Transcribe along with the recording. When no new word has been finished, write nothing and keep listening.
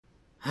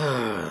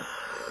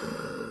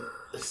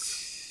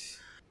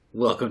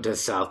Welcome to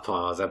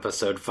Southpaw's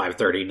episode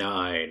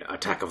 539,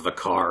 Attack of the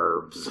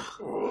Carbs.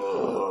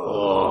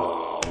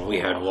 Oh, we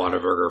had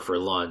Whataburger for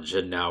lunch,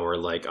 and now we're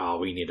like, oh,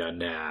 we need a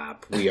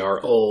nap. We are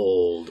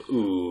old.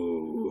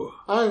 Ooh.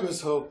 I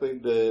was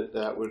hoping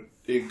that would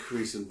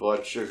increase in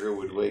blood sugar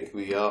would wake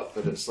me up,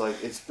 but it's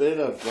like, it's been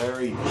a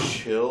very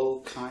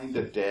chill kind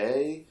of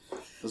day,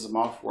 because I'm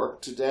off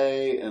work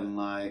today, and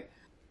like,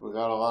 we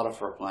got a lot of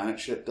For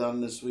Planet shit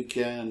done this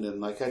weekend, and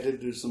like, I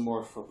did do some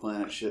more For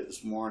Planet shit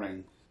this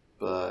morning.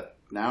 But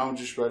now I'm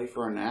just ready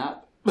for a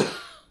nap.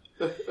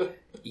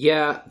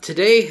 Yeah,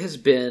 today has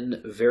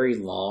been very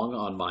long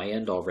on my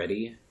end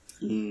already.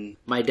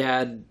 My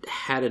dad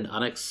had an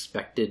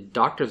unexpected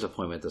doctor's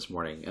appointment this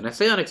morning. And I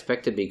say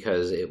unexpected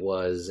because it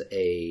wasn't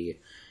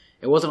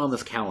on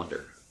this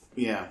calendar.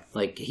 Yeah.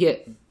 Like,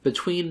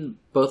 between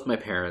both my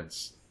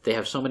parents, they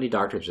have so many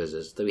doctor's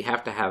visits that we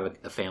have to have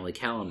a family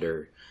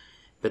calendar.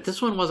 But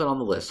this one wasn't on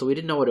the list, so we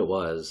didn't know what it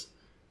was.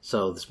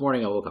 So this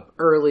morning I woke up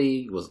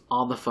early, was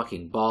on the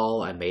fucking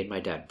ball. I made my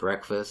dad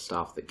breakfast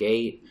off the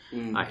gate.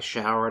 I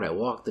showered, I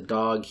walked the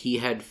dog. He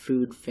had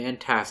food,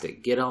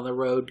 fantastic. Get on the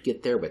road,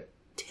 get there, but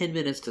 10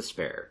 minutes to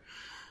spare.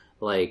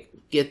 Like,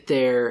 get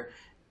there,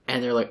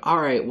 and they're like,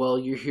 alright, well,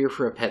 you're here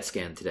for a PET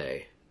scan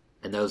today.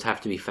 And those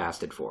have to be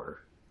fasted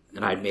for.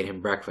 And I'd made him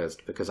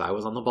breakfast because I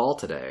was on the ball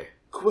today.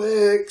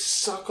 Quick,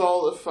 suck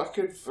all the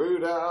fucking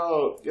food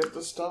out. Get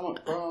the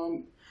stomach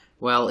pump.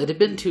 Well, it had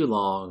been too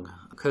long,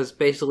 because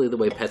basically the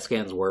way PET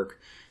scans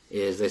work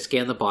is they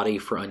scan the body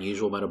for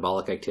unusual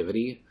metabolic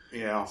activity.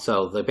 Yeah.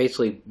 So they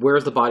basically,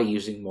 where's the body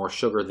using more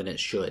sugar than it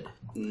should?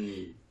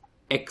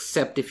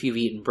 Except if you've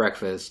eaten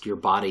breakfast, your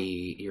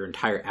body, your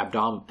entire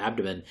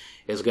abdomen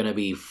is going to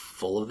be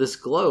full of this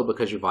glow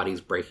because your body's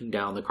breaking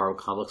down the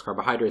complex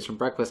carbohydrates from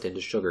breakfast into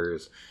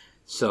sugars.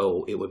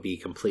 So it would be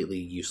completely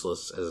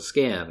useless as a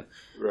scan.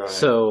 Right.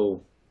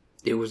 So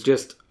it was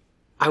just...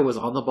 I was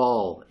on the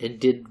ball and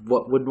did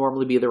what would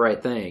normally be the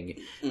right thing,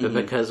 but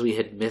because we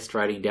had missed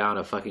writing down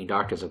a fucking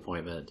doctor's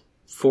appointment,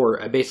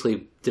 I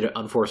basically did an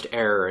unforced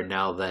error, and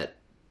now that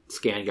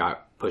scan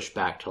got pushed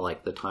back to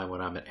like the time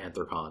when I'm at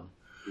Anthrocon.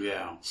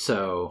 Yeah.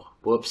 So,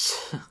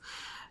 whoops.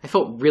 I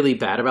felt really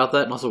bad about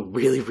that, and also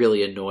really,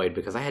 really annoyed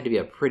because I had to be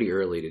up pretty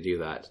early to do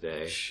that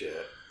today.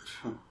 Shit.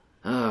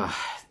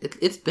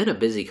 It's been a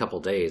busy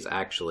couple days,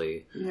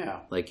 actually.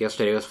 Yeah. Like,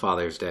 yesterday was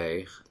Father's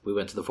Day. We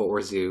went to the Fort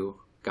Worth Zoo.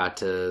 Got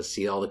to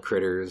see all the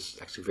critters.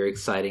 Actually, very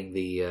exciting.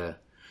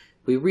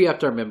 We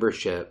re-upped our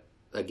membership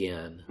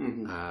again.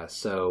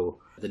 So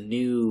the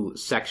new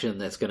section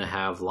that's going to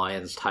have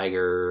lions,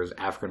 tigers,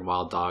 African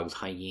wild dogs,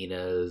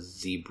 hyenas,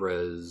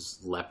 zebras,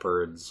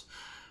 leopards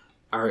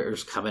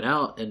is coming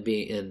out and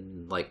be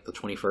in like the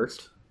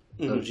 21st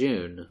of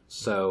June.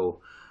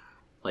 So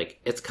like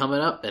it's coming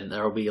up, and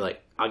there'll be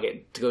like I'll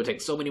get to go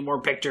take so many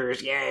more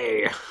pictures.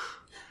 Yay!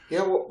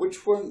 Yeah.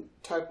 Which one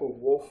type of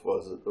wolf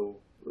was it?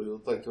 It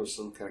looked like there was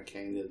some kind of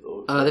canyon.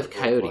 They have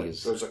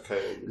coyotes. There's a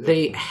coyote.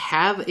 They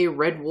have a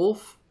red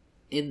wolf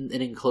in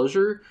an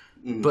enclosure,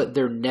 but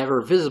they're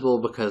never visible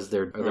because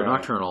they're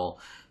nocturnal.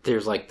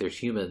 There's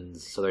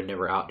humans, so they're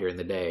never out during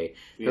the day.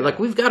 They're like,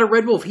 we've got a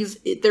red wolf.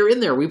 They're in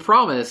there. We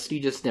promised.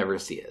 You just never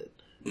see it.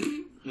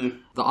 The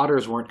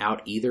otters weren't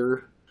out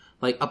either.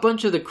 Like a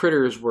bunch of the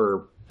critters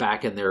were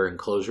back in their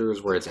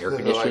enclosures where it's air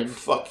conditioned. Like,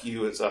 fuck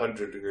you, it's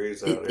 100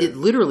 degrees out here. It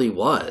literally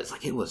was.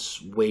 Like, it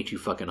was way too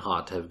fucking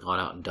hot to have gone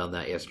out and done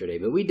that yesterday.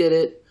 But we did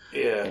it.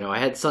 Yeah. You know, I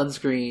had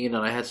sunscreen and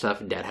I had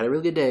stuff, and Dad had a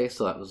really good day,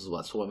 so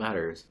that's what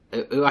matters.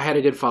 I had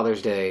a good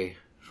Father's Day,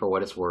 for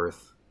what it's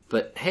worth.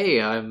 But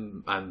hey,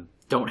 I'm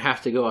don't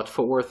have to go out to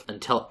Fort Worth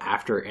until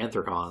after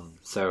Anthrocon.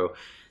 So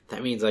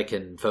that means I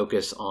can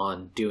focus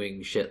on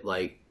doing shit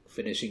like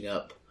finishing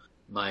up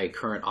my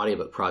current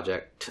audiobook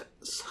project.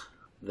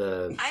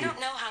 I don't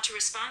know how to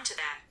respond to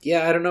that.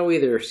 Yeah, I don't know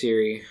either,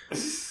 Siri.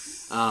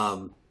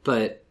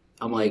 But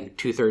I'm like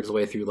 2/3 the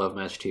way through Love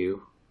Match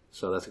 2,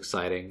 so that's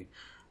exciting.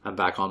 I'm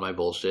back on my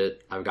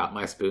bullshit. I've got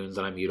my spoons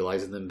and I'm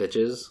utilizing them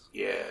bitches.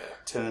 Yeah,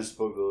 tennis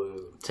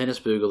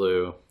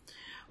boogaloo.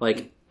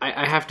 Like,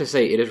 I have to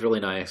say, it is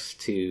really nice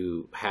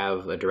to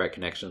have a direct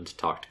connection to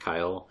talk to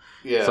Kyle.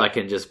 Yeah. So I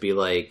can just be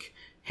like,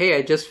 hey,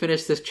 I just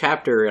finished this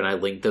chapter, and I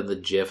linked them the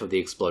gif of the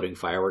exploding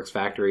fireworks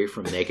factory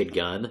from Naked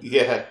Gun.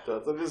 Yeah,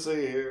 nothing to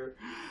see here.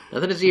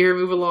 Nothing to see here,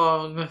 move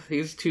along.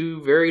 These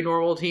two very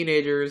normal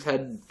teenagers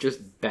had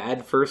just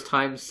bad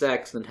first-time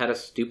sex and then had a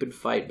stupid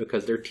fight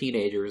because they're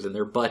teenagers and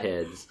they're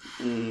buttheads.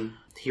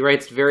 He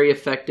writes very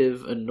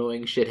effective,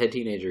 annoying shithead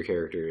teenager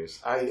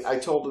characters. I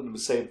told him the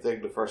same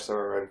thing the first time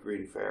I read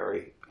Green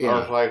Fairy. Yeah. I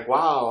was like,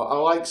 wow, I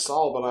like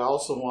Saul, but I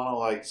also want to,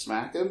 like,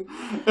 smack him.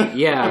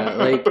 Yeah,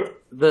 like,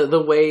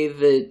 the way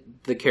that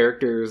the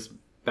characters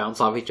bounce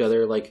off each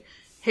other, like,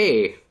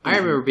 hey, I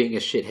remember being a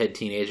shithead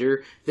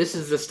teenager. This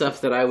is the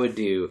stuff that I would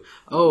do.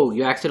 Oh,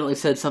 you accidentally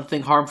said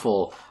something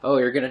harmful. Oh,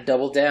 you're going to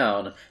double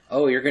down.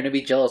 Oh, you're going to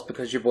be jealous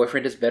because your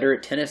boyfriend is better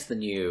at tennis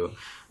than you.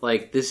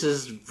 Like, this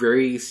is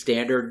very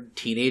standard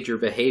teenager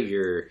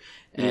behavior.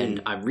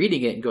 And I'm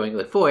reading it and going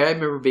like, boy, I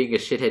remember being a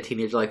shithead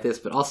teenager like this,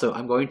 but also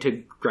I'm going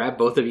to grab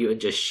both of you and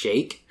just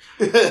shake.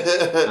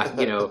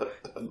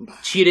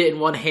 Cheetah in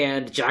one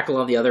hand, Jackal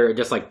on the other, and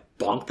just like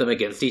bonk them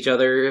against each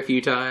other a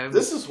few times.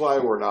 This is why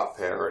we're not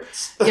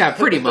parents. Yeah,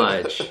 pretty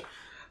much.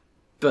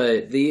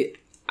 But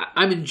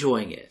I'm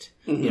enjoying it.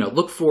 Mm-hmm.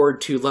 Look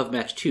forward to Love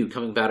Match 2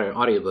 coming out on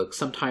audiobook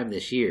sometime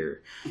this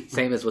year.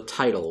 Same as with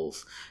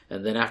titles.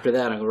 And then after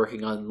that, I'm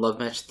working on Love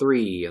Match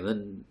 3, and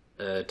then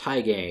tie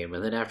game,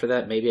 and then after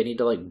that maybe I need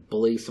to like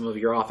bully some of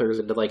your authors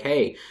into like,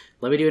 hey,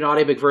 let me do an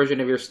audiobook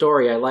version of your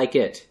story. I like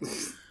it.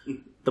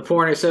 The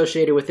porn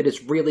associated with it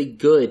is really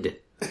good.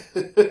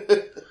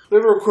 Never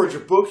record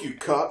your book, you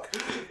cuck.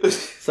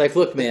 It's like,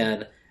 look,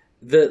 man,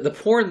 the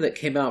porn that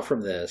came out from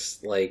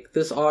this, like,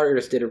 this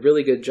artist did a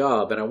really good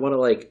job, and I want to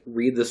like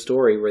read the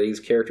story where these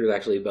characters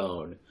actually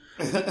bone.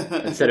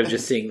 Instead of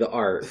just seeing the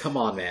art. Come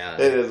on, man.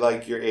 And then,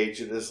 like, your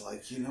agent is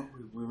like, we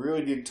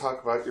really need to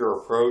talk about your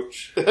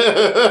approach.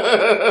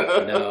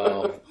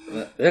 No,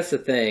 that's the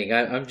thing.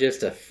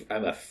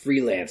 I'm a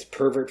freelance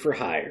pervert for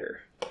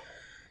hire.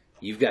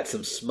 You've got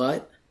some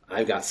smut.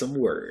 I've got some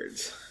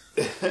words.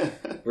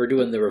 We're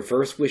doing the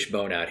reverse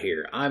wishbone out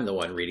here. I'm the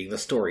one reading the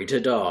story to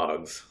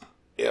dogs.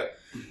 Yep.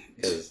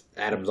 Because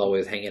Adam's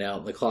always hanging out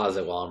in the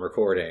closet while I'm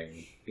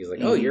recording. He's like,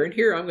 oh, you're in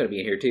here? I'm going to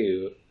be in here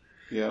too.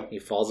 Yeah. He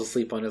falls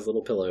asleep on his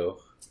little pillow.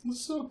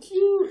 It's so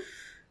cute.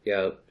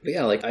 Yeah. But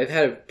yeah, like, I've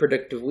had a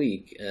productive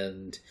week,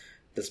 and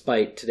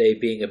despite today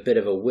being a bit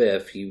of a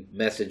whiff, you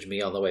messaged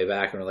me on the way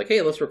back and were like,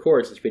 hey, let's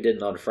record since we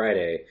didn't on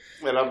Friday.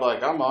 And I'm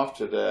like, I'm off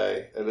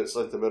today, and it's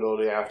like the middle of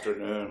the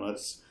afternoon.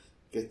 Let's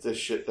get this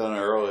shit done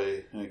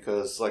early,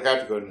 because, like, I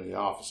have to go into the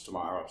office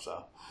tomorrow,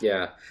 so.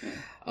 Yeah.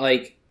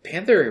 Like,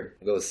 Panther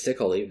goes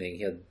sick all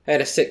evening. I had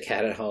a sick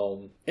cat at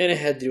home, and I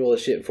had to do all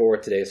this shit for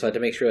work today, so I had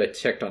to make sure I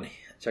checked on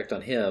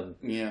him.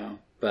 Yeah.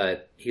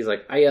 But he's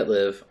like, I yet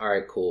live. All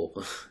right,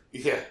 cool.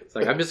 Yeah. It's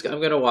like, I'm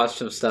going to watch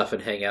some stuff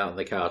and hang out on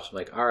the couch. I'm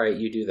like, all right,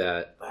 you do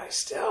that. I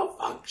still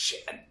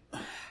function.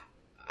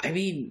 I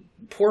mean,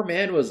 poor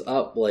man was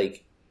up,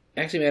 like,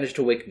 actually managed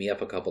to wake me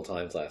up a couple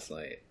times last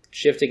night.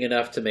 Shifting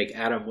enough to make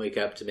Adam wake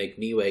up, to make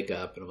me wake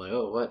up. And I'm like,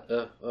 oh, what?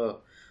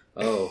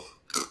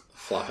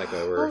 Flop back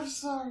over. I'm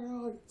sorry.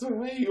 Like, the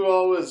way you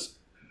always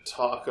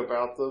talk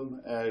about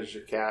them as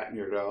your cat and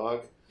your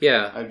dog.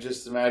 Yeah. I'm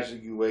just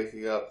imagining you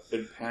waking up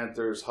and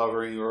Panther's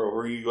hovering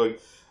over you going,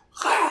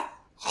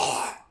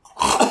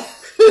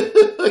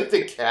 like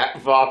the cat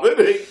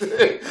vomiting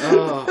thing.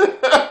 Oh.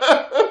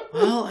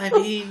 Well, I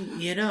mean,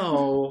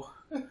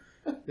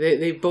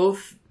 they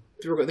both,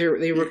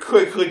 they were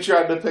quickly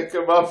trying to pick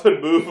him up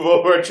and move him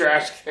over a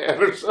trash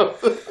can or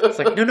something. It's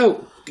like,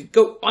 no,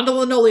 go onto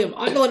linoleum.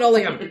 I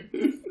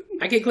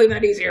can clean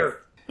that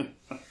easier. I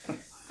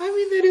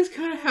mean, that is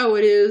kind of how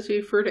it is. You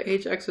refer to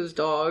HX's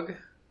dog.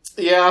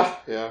 Yeah.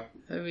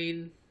 I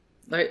mean,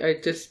 I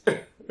just,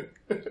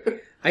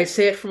 I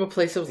say it from a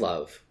place of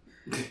love.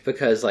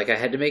 Because, like, I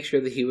had to make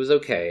sure that he was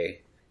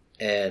okay.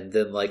 And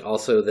then, like,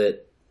 also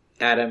that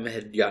Adam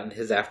had gotten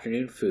his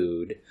afternoon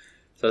food.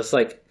 So it's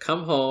like,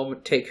 come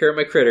home, take care of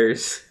my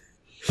critters.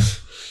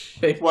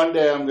 One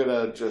day I'm going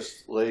to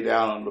just lay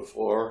down on the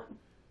floor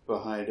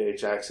behind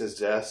Ajax's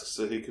desk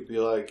so he could be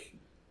like,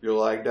 you're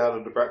lying down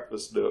in the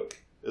breakfast nook.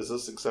 Is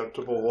this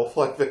acceptable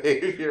wolf-like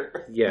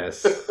behavior?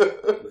 Yes,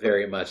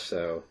 very much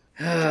so.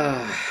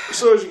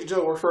 So as you can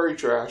tell, we're furry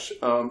trash.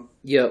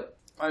 Yep.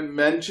 I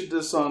mentioned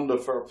this on the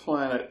For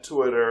Planet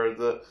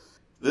Twitter.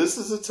 This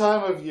is a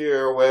time of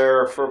year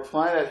where For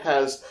Planet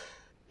has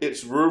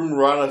its room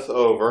runneth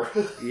over.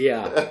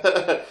 Yeah.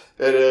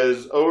 It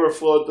has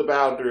overflowed the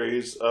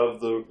boundaries of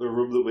the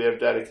room that we have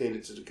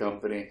dedicated to the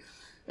company.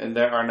 And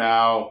there are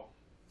now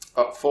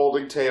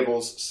folding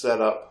tables set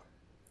up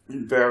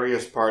in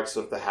various parts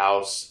of the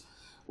house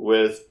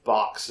with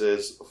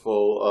boxes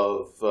full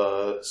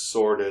of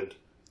sorted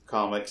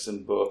comics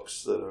and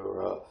books that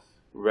are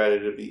ready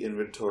to be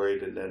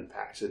inventoried and then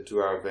packed into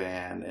our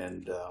van.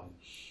 And,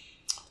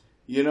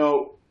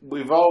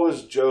 we've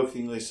always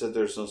jokingly said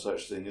there's no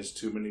such thing as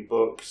too many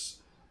books,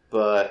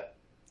 but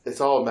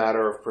it's all a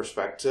matter of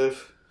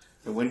perspective.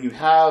 And when you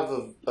have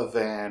a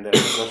van that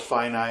has a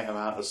finite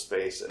amount of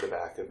space at the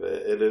back of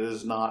it, and it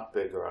is not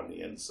bigger on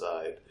the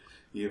inside,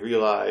 you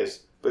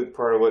realize a big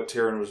part of what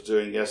Tyrion was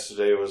doing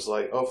yesterday was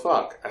like, oh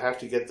fuck, I have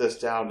to get this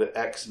down to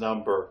X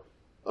number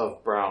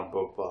of brown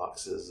book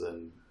boxes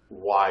and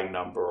Y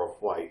number of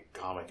white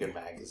comic and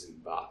magazine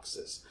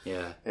boxes.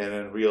 Yeah. And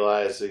then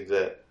realizing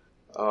that,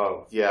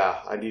 oh yeah,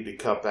 I need to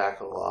cut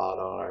back a lot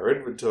on our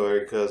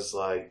inventory because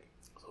like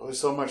there's only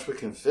so much we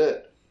can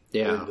fit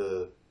in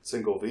the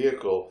single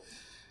vehicle.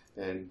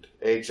 And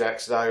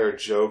Ajax and I are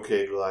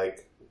joking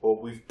like,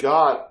 well, we've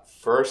got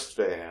first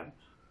van,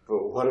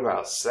 but what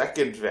about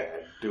second van?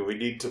 Do we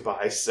need to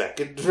buy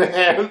second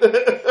van?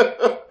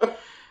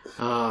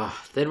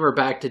 Then we're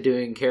back to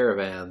doing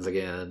caravans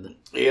again.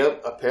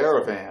 Yep, a pair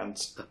of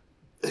vans.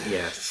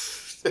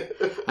 Yes.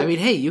 I mean,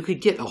 hey, you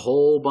could get a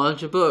whole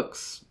bunch of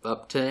books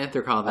up to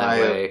Anthrocon that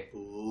way. I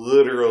am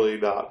literally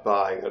not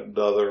buying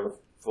another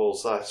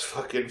full-size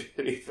fucking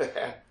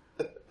minivan.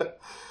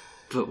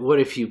 But what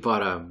if you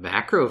bought a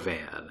macro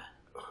van?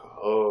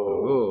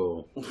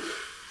 Oh.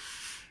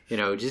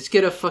 Just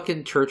get a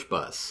fucking church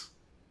bus.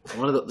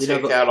 One of the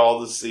Take out all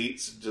the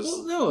seats and just...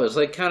 Well, no, it's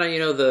like kind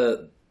of,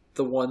 the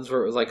ones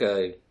where it was like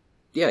a...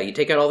 Yeah, you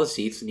take out all the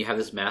seats and you have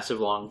this massive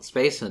long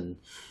space and,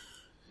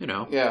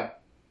 Yeah.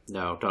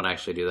 No, don't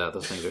actually do that.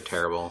 Those things are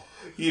terrible.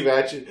 You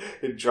imagine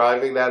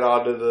driving that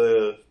onto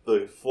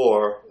the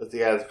floor at the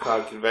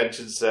Anthrocon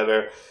Convention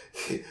Center.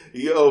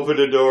 You open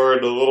the door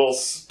and the little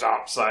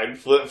stop sign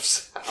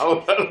flips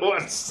out on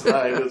one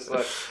side. It's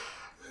like,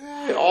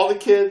 hey, all the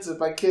kids, and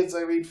by kids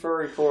I mean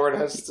furry porn,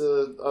 has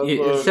to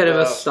unload. Instead of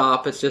a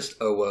stop, it's just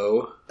a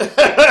whoa.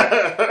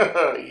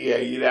 Yeah,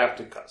 you'd have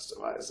to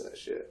customize that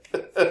shit.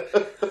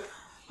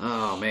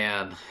 Oh,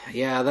 man.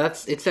 Yeah,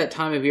 it's that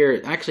time of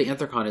year. Actually,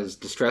 Anthrocon is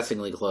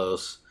distressingly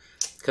close.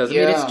 Because,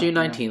 it's June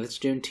 19th, it's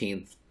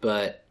Juneteenth,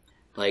 but,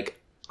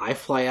 I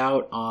fly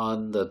out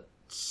on the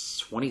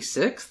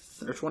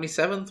 26th or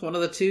 27th, one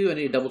of the two. I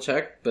need to double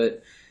check,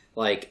 but,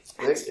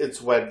 it's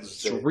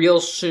Wednesday. It's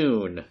real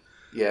soon.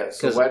 Yeah,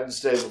 so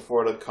Wednesday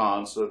before the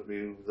con, so it'd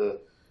be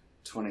the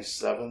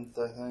 27th,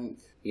 I think.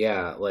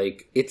 Yeah,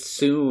 it's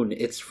soon.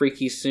 It's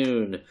freaky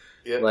soon.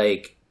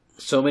 Yep.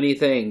 So many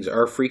things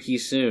are freaky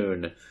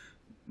soon.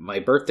 My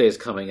birthday's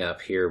coming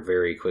up here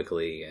very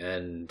quickly,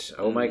 and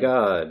oh my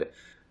god.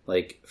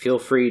 Feel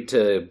free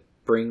to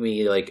bring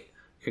me,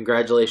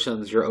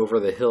 congratulations, you're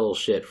over the hill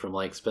shit from,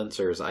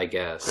 Spencer's, I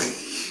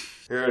guess.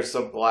 Here are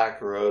some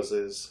black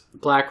roses.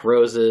 Black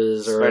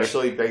roses, or...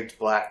 Especially baked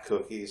black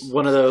cookies.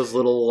 One of those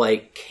little,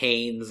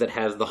 canes that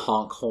has the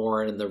honk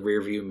horn in the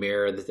rearview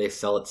mirror that they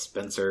sell at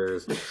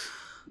Spencer's.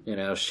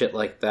 Shit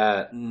like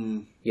that.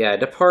 Mm. Yeah,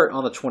 depart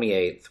on the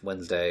 28th,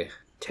 Wednesday.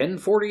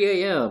 10:40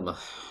 a.m.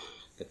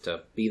 Get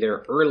to be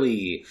there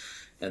early.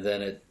 And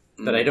then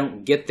But I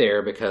don't get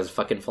there because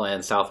fucking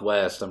flying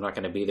Southwest, I'm not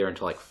going to be there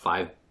until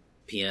 5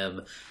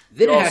 p.m.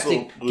 Then you I have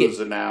also to lose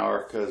an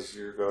hour because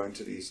you're going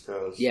to the East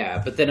Coast.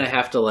 Yeah, but then I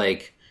have to,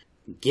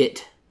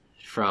 get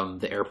from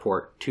the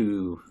airport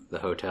to the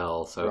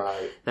hotel. So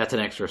That's an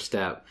extra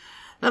step.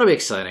 That'll be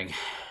exciting.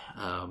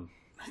 I'm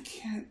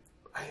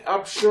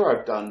sure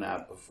I've done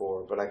that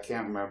before, but I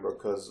can't remember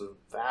because the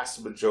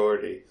vast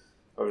majority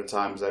of the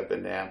times I've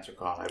been to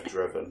Anthrocon, I've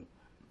driven.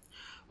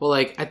 Well,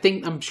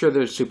 I'm sure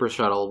there's Super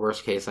Shuttle.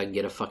 Worst case, I can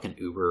get a fucking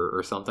Uber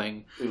or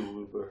something.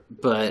 Uber.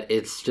 But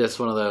it's just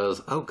one of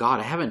those, oh god,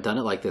 I haven't done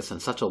it like this in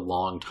such a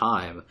long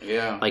time.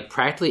 Yeah.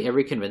 Practically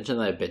every convention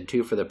that I've been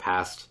to for the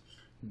past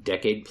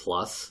decade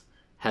plus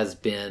has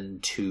been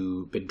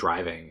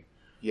driving.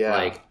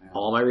 Yeah.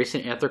 All my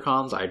recent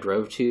Anthrocons I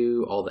drove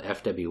to, all the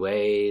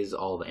FWAs,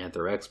 all the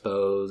Anthro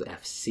Expos,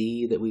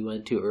 FC that we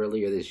went to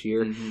earlier this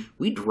year. Mm-hmm.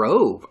 We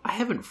drove. I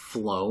haven't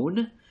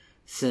flown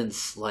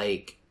since,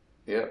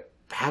 Yep.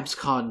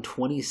 PabsCon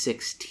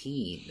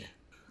 2016.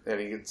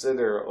 And you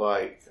consider,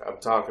 I'm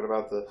talking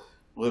about the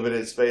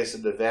limited space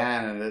in the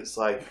van, and it's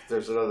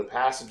there's another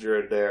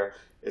passenger in there.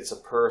 It's a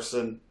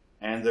person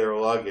and their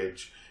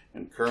luggage.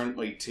 And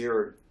currently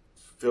Tiered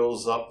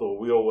fills up the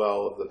wheel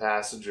well of the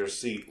passenger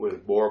seat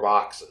with more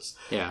boxes.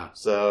 Yeah.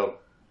 So,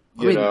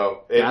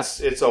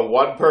 it's a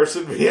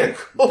one-person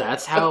vehicle.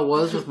 That's how it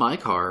was with my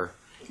car.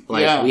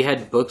 We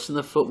had books in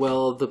the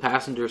footwell of the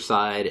passenger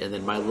side, and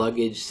then my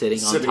luggage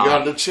sitting on top.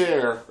 On the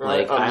chair.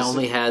 Right? I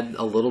only had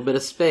a little bit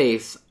of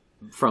space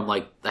from,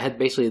 I had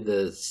basically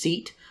the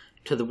seat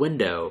to the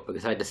window,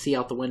 because I had to see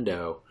out the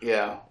window.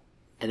 Yeah.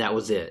 And that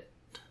was it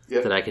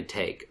that I could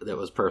take. That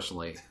was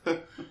personally.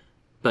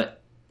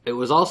 But it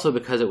was also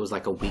because it was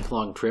a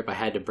week-long trip. I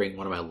had to bring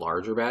one of my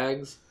larger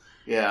bags.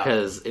 Yeah.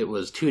 Because it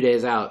was 2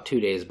 days out, 2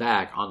 days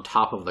back on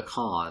top of the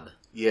con.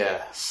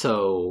 Yeah.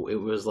 So it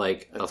was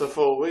That's a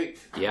full week.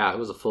 Yeah, it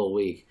was a full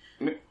week.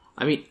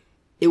 I mean,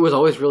 it was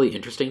always really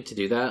interesting to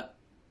do that,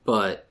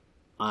 but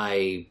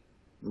I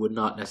would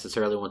not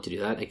necessarily want to do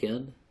that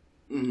again.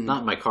 Mm-hmm. Not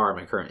in my car,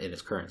 in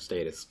its current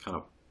state. It's kind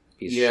of a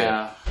piece of shit.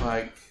 Yeah,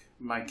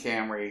 my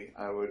Camry,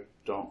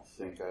 don't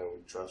think I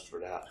would trust for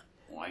that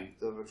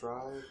length of a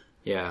drive.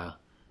 Yeah.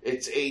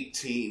 It's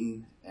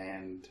 18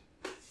 and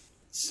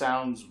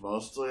sounds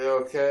mostly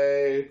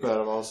okay, but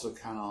I'm also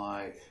kind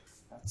of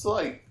that's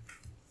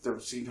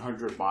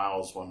 1,300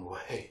 miles one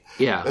way.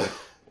 Yeah.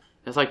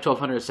 It's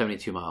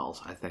 1,272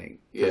 miles, I think.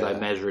 Because I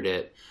measured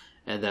it.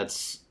 And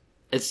it's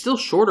still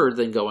shorter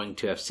than going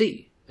to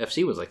FC.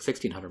 FC was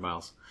 1,600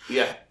 miles.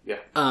 Yeah, yeah.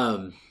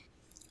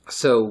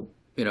 So,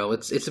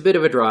 it's a bit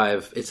of a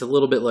drive. It's a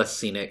little bit less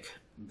scenic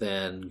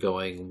than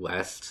going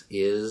west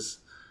is.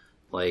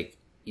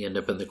 You end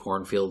up in the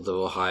cornfields of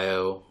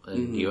Ohio,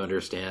 and you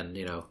understand,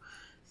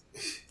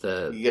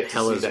 the you get to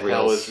hell see is the real.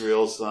 hell is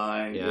real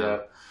sign.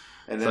 Yeah.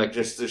 And then It's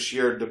just the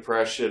sheer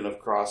depression of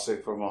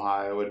crossing from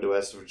Ohio into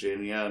West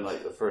Virginia, and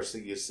the first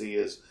thing you see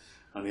is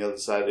on the other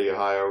side of the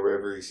Ohio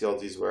River, you see all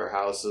these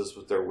warehouses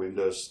with their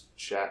windows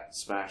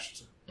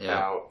smashed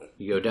out.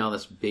 You go down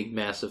this big,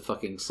 massive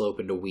fucking slope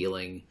into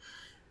Wheeling,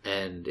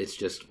 And it's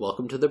just,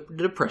 welcome to the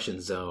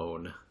Depression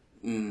Zone.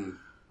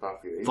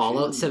 Population.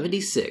 Fallout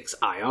 76,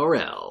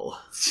 IRL.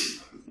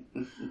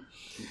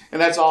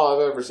 And that's all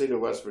I've ever seen of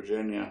West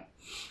Virginia.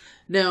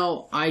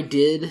 Now, I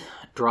did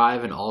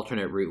drive an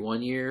alternate route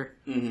one year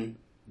Mm-hmm.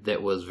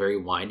 that was very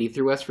windy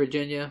through West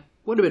Virginia.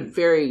 Would have been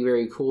very,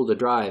 very cool to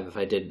drive if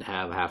I didn't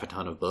have half a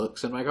ton of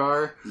books in my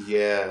car.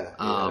 Yeah.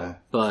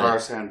 But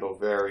cars handle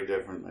very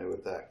differently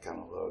with that kind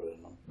of load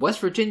in them. West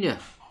Virginia,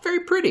 very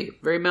pretty,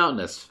 very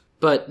mountainous,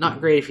 but not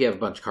great if you have a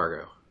bunch of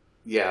cargo.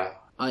 Yeah.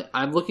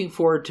 I'm looking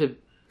forward to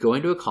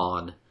going to a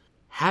con,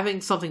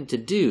 having something to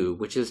do,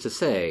 which is to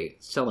say,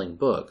 selling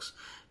books,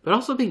 but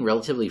also being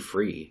relatively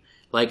free.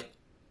 Like,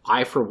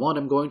 I, for one,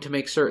 am going to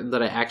make certain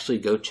that I actually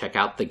go check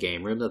out the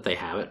game room that they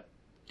have at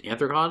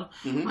Anthrocon.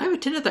 Mm-hmm. I've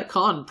attended that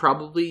con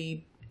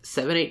probably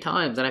 7-8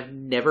 times, and I've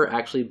never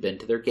actually been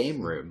to their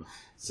game room.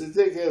 So the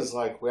thing is,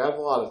 like, we have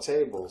a lot of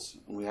tables,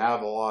 and we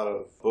have a lot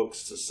of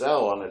books to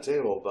sell on a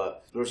table,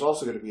 but there's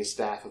also going to be a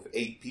staff of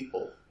 8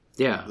 people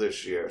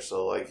this year.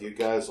 So, like, you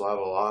guys will have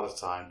a lot of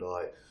time to,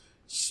 like,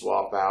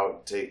 swap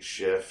out, take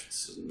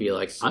shifts. Be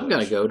like, I'm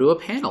going to go to a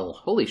panel.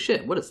 Holy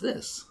shit, what is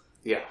this?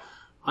 Yeah.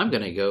 I'm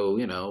going to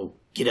go,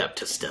 get up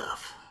to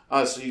stuff.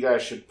 So you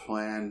guys should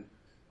plan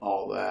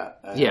all that.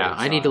 Yeah,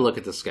 I need to look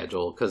at the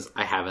schedule, because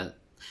I haven't.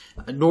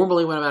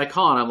 Normally when I'm at a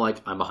con, I'm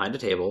like, I'm behind a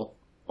table,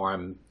 or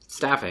I'm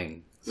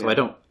staffing, so I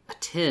don't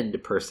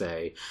attend, per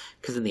se,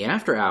 because in the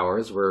after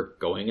hours, we're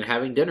going and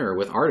having dinner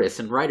with artists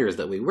and writers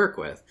that we work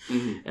with,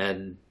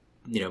 and,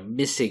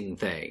 missing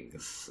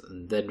things.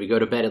 And then we go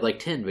to bed at like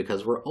 10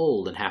 because we're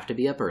old and have to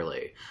be up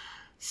early.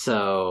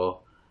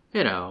 So,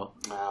 Wow,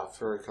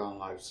 FurryCon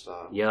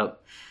lifestyle.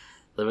 Yep.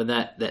 Living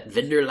that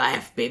vendor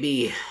life,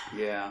 baby.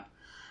 Yeah.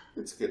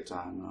 It's a good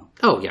time, though.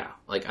 Oh, yeah.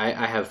 Like,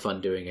 I have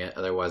fun doing it.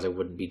 Otherwise, I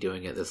wouldn't be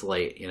doing it this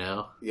late,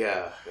 Yeah.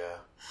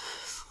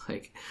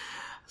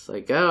 It's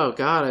like, oh,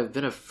 God, I've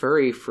been a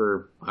furry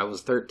I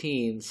was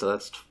 13, so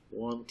that's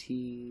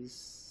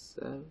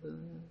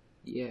 27?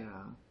 Yeah.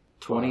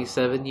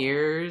 27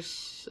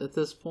 years at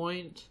this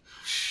point.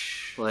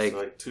 Like,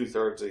 so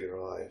 2/3 of your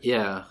life.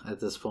 Yeah, at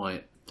this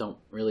point. Don't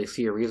really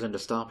see a reason to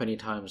stop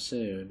anytime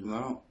soon.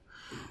 No.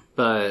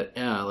 But,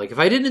 yeah, like, if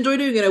I didn't enjoy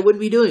doing it, I wouldn't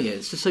be doing it.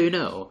 It's just so you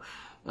know.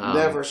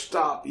 Never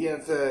stop,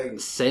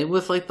 things. Same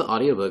with, like, the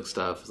audiobook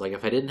stuff. Like,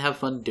 if I didn't have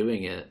fun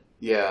doing it,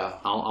 yeah,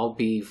 I'll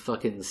be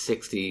fucking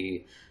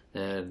 60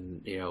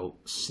 and,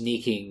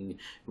 sneaking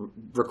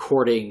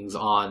recordings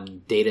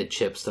on data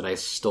chips that I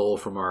stole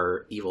from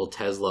our evil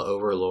Tesla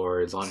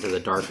overlords onto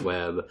the dark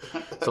web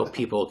so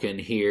people can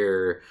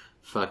hear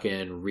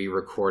fucking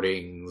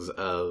re-recordings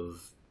of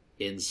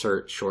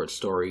insert short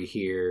story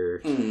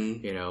here,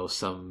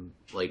 some,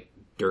 like,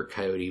 Dirt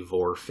Coyote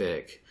Vor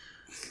fic.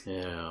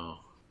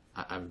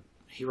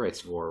 He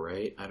writes Vor,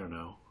 right? I don't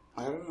know.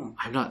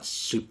 I'm not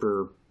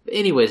super...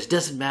 Anyways,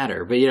 doesn't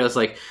matter. But, it's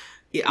like,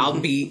 I'll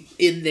be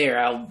in there.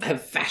 I'll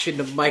have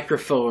fashioned a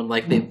microphone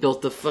like they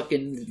built the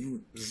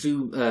fucking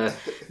Zoom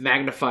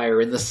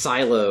magnifier in the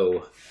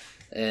silo.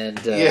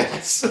 And,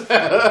 yes.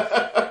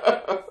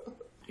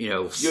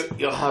 You'll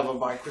have a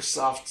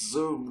Microsoft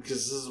Zoom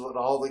because this is what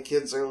all the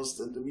kids are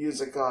listening to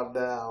music on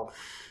now.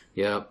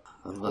 Yep.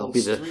 And that'll be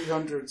the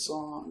 300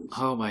 songs.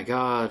 Oh my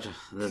god.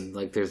 And then,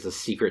 like, there's the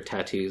secret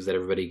tattoos that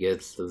everybody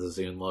gets of the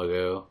Zune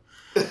logo.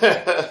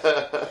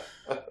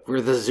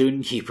 We're the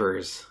Zune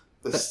Keepers.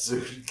 The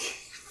Zune Keepers.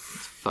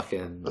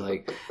 Fucking,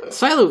 like...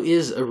 Silo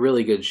is a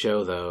really good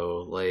show,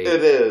 though. Like,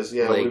 it is,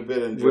 yeah. Like, we've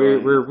been enjoying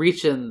it. We're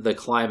reaching the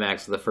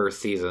climax of the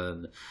first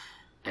season,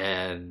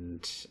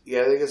 and...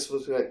 Yeah, I think it's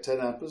supposed to be like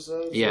 10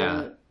 episodes.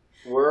 Yeah. Right?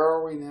 Where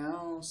are we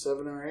now?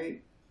 7 or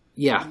 8?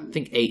 Yeah, I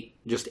think 8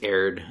 just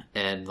aired,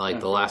 and, like,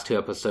 the last 2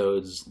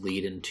 episodes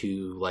lead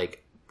into,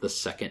 like, the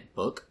second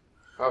book.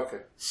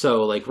 Okay.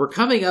 So, like, we're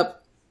coming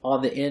up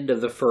on the end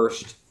of the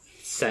first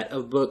set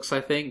of books,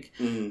 I think,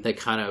 that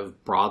kind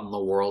of broaden the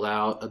world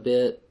out a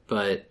bit,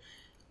 but,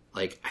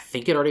 like, I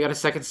think it already got a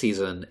second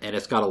season, and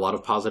it's got a lot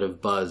of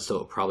positive buzz,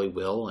 so it probably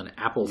will, and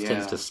Apple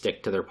tends to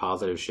stick to their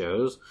positive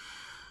shows.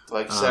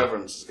 Like,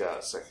 Severance has got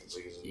a second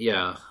season.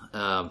 Yeah.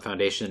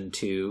 Foundation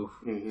 2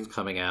 is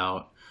coming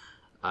out.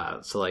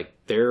 So, like,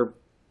 they're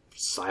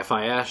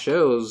sci-fi-ass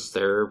shows.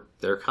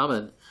 They're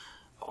coming.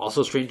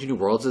 Also, Strange New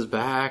Worlds is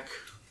back.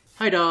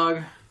 Hi,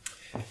 dog.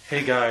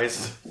 Hey,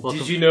 guys. Welcome.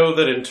 Did you know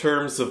that in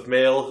terms of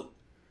male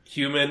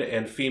human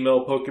and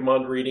female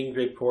Pokemon breeding,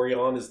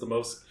 Vaporeon is the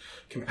most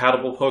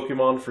compatible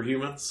Pokemon for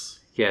humans?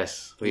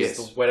 Yes. He's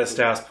the wettest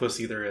ass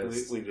pussy there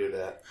is. We do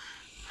that.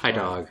 Hi,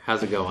 dog.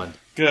 How's it going?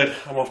 Good.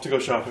 I'm off to go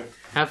shopping.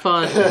 Have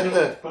fun.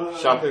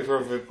 Shopping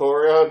for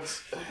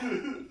Vaporeons.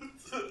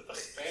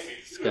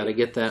 Gotta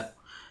get that.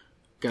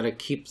 Gotta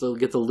get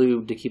the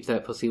lube to keep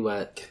that pussy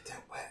wet. Get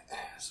that wet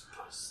ass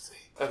pussy.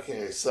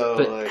 Okay, so...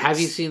 But like, have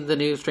you seen the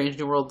new Strange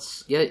New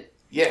Worlds yet?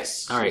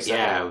 Yes. All right,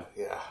 Yeah.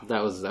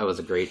 That was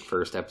a great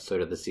first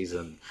episode of the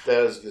season.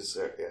 That was good,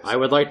 sir. Yes. I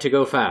would like to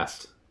go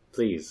fast,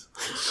 please.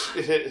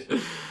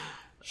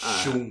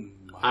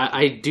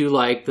 I do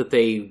like that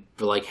they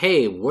were like,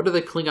 hey, what are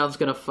the Klingons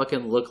gonna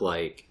fucking look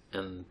like?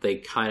 And they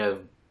kind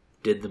of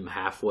did them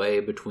halfway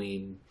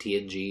between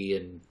TNG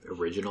and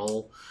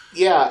original.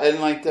 Yeah, and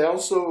like they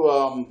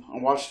also, I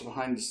watched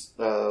behind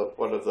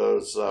one of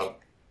those.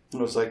 It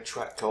was like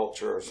Trek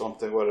Culture or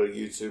something. One of the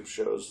YouTube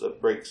shows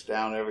that breaks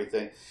down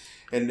everything,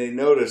 and they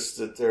noticed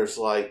that there's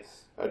like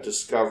a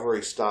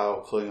Discovery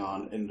style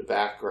Klingon in the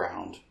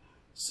background.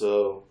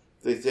 So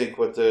they think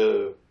what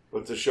the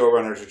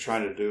showrunners are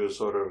trying to do is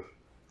sort of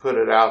put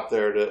it out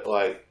there that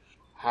like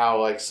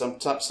how like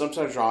sometimes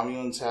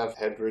Romulans have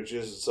head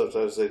ridges and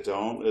sometimes they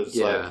don't. It's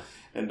like,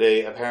 and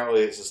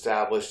it's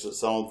established that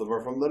some of them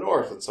are from the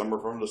north and some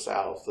are from the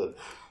south, and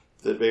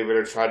that maybe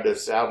they're trying to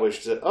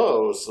establish that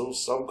so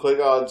some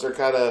Klingons are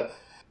kind of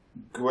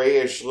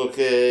grayish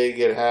looking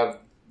and have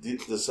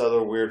this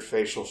other weird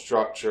facial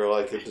structure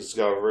like in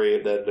Discovery,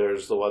 and then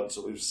there's the ones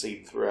that we've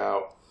seen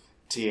throughout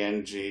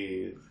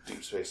TNG,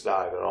 Deep Space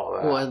Nine, and all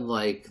that. Well, and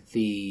like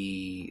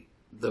the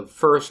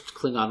first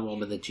Klingon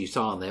woman that you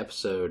saw in the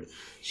episode,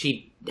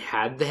 she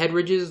had the head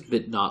ridges,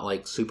 but not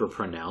like super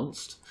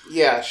pronounced.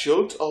 Yeah, she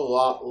looked a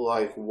lot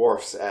like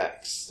Worf's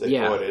ex. They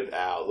pointed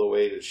out the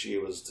way that she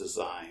was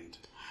designed.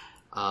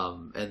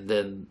 And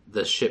then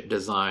the ship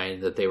design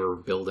that they were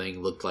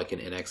building looked like an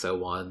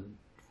NX-01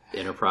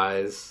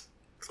 Enterprise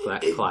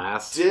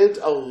class. It did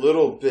a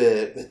little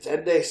bit, but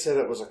then they said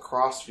it was a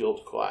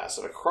crossfield class,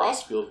 and a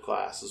crossfield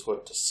class is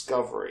what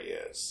Discovery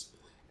is.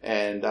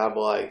 And I'm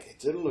like, it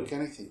didn't look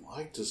anything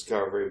like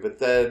Discovery, but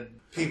then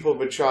people have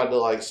been trying to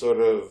like sort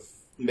of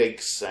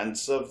make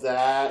sense of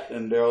that,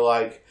 and they're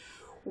like,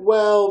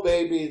 well,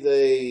 maybe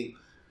they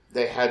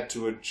had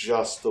to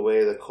adjust the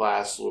way the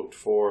class looked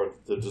for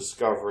the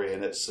Discovery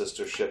and its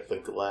sister ship, the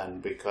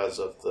Glenn, because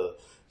of the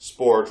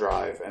spore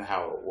drive and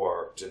how it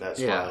worked, and that's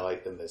why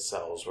like the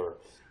nacelles were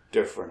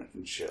different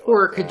and shit.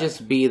 Or like it could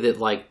just be that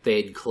like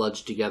they'd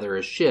kludged together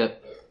a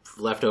ship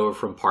left over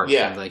from parts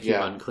from the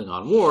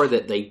Human-Klingon War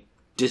that they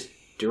just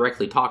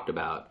directly talked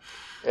about.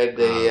 And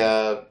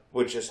they,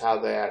 which is how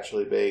they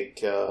actually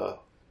make a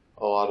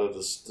lot of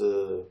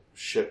the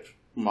ship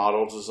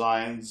model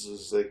designs,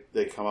 is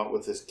they come up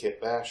with this kit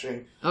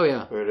bashing. Oh,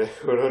 yeah. Where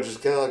they'll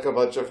just get like a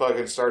bunch of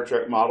fucking Star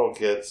Trek model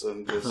kits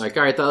and just... like,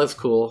 alright, that looks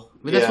cool.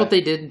 I mean, that's what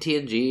they did in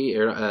TNG,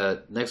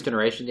 or Next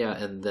Generation,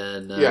 and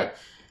then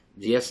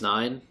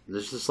DS9.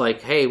 It's just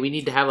like, hey, we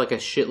need to have like a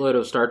shitload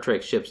of Star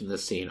Trek ships in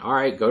this scene.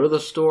 Alright, go to the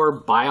store,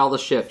 buy all the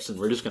ships, and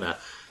we're just gonna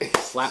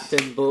slap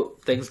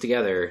things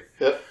together.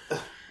 Yep.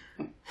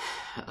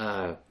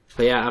 But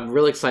yeah, I'm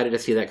really excited to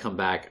see that come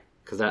back,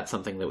 because that's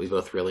something that we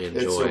both really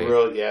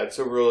enjoy. It's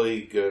a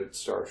really good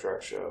Star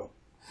Trek show.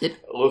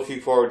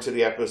 Looking forward to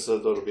the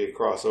episode that'll be a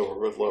crossover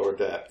with Lower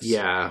Decks.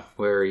 Yeah,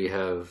 where you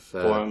have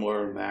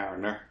Boimler and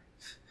Mariner.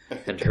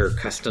 And her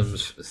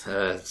customs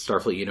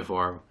Starfleet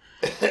uniform.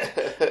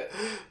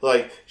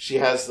 Like, she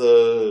has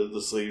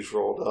the sleeves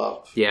rolled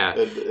up. Yeah,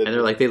 and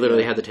they're like, they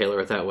literally had to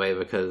tailor it that way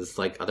because,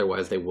 like,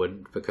 otherwise they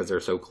wouldn't, because they're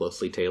so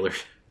closely tailored.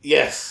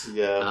 Yes,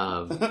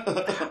 yeah.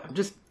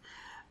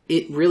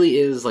 It really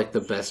is, like,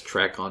 the best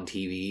Trek on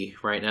TV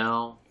right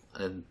now,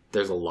 and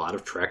there's a lot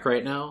of Trek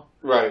right now.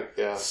 Right,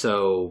 yeah.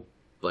 So,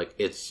 like,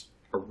 it's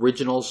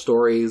original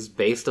stories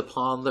based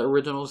upon the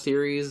original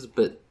series,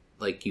 but,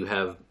 like, you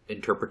have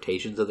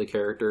interpretations of the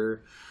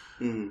character.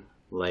 Mm.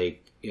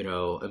 Like, you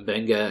know,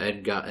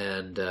 Mbenga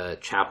and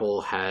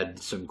Chapel had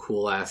some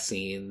cool-ass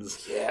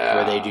scenes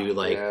where they do,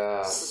 like,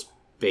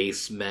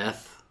 space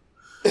meth.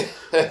 It's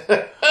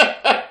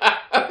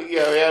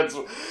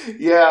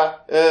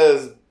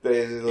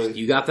basically...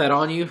 You got that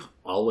on you?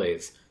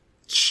 Always.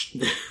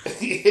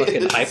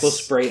 Fucking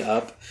hypo-spray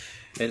up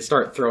and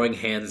start throwing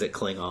hands at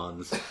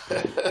Klingons.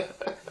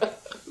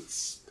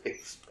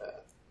 Space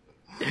meth.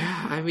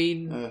 Yeah, I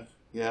mean...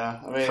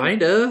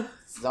 kinda.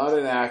 It's not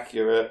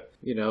inaccurate.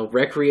 You know,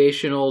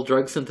 recreational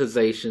drug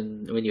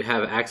synthesization when you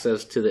have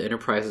access to the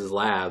Enterprise's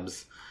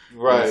labs.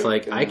 Right. It's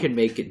like, I can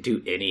make it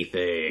do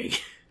anything.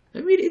 I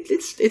mean,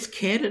 it's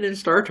canon in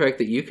Star Trek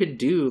that you can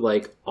do,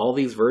 like, all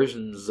these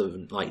versions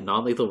of, like,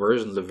 non-lethal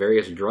versions of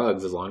various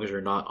drugs as long as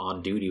you're not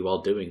on duty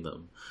while doing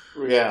them.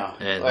 Yeah.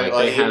 And,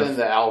 like even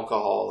the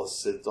alcohol, the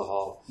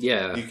synthahol.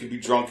 Yeah. You can be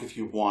drunk if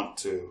you want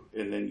to,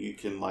 and then you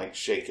can, like,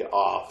 shake it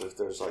off if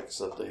there's, like,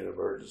 something, an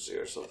emergency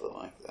or something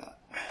like that.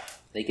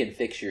 They can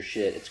fix your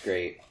shit. It's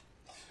great.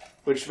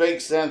 Which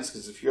makes sense,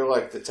 because if you're,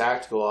 like, the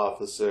tactical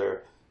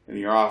officer and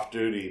you're off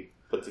duty,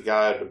 but the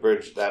guy at the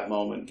bridge at that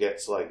moment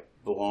gets, like,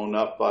 blown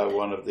up by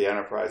one of the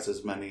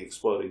Enterprise's many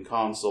exploding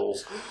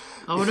consoles.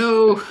 Oh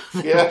no!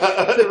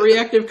 Yeah. The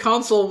reactive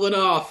console went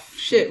off.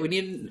 Shit, we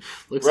need...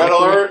 Red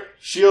alert,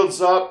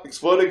 shields up,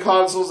 exploding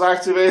consoles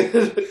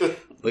activated.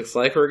 Looks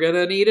like we're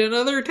gonna need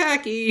another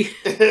tacky.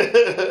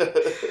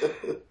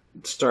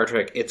 Star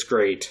Trek, it's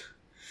great.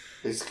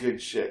 It's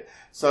good shit.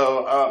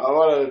 So, I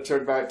want to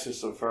turn back to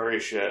some furry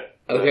shit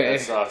that I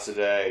saw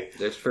today.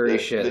 There's furry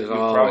shit. That you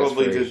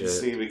probably didn't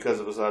see because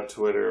it was on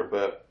Twitter,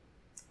 but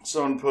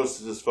someone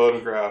posted this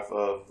photograph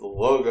of the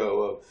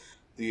logo of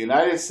the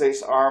United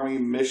States Army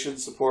Mission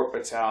Support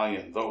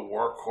Battalion, the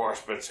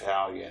Workhorse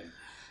Battalion.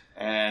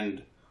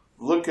 And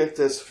look at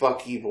this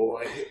fucky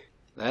boy.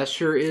 That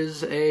sure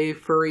is a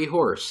furry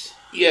horse.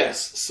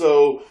 Yes.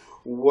 So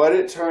what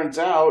it turns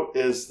out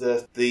is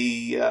that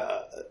the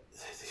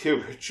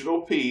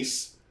original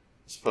piece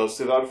is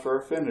posted on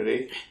Fur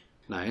Affinity.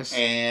 Nice.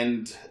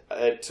 And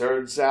it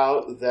turns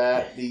out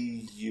that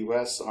the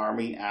U.S.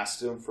 Army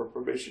asked him for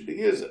permission to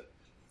use it.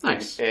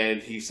 Nice.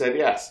 And he said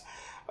yes.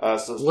 So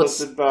it's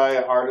posted by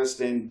an artist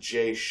named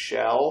Jay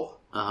Shell.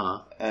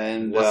 Uh-huh.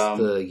 And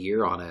what's the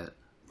year on it?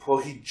 Well,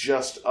 he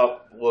just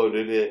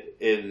uploaded it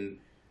in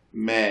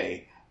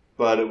May.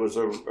 But it was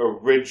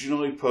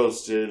originally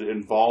posted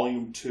in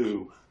Volume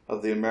 2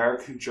 of the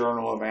American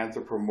Journal of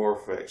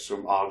Anthropomorphics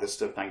from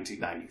August of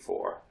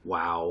 1994.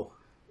 Wow.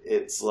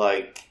 It's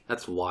like...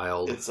 That's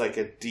wild. It's like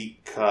a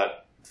deep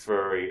cut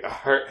furry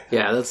art.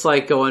 Yeah, that's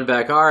like going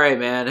back, all right,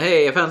 man,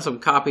 hey, I found some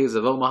copies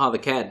of Omaha the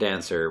Cat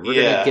Dancer. We're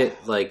going to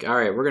get, like, all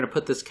right, we're going to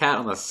put this cat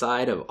on the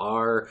side of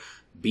our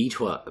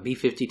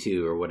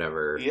B52 or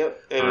whatever.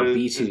 Yep. Our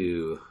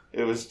B2.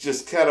 It was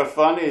just kind of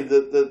funny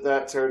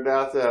that turned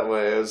out that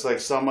way. It was like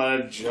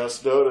someone had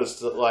just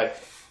noticed that, like,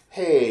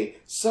 hey,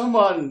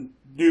 someone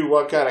knew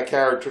what kind of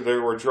character they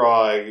were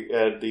drawing,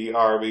 and the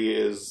Army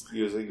is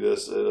using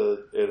this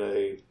in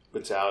a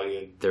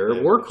battalion. They're a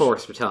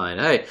workhorse battalion.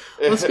 Hey,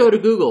 let's go to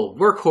Google.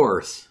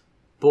 Workhorse.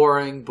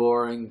 Boring,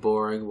 boring,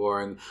 boring,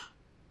 boring.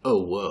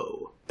 Oh,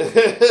 whoa.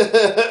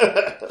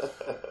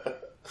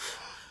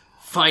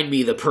 Find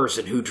me the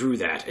person who drew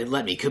that and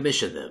let me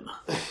commission them.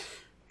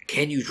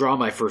 Can you draw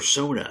my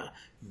persona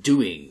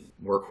doing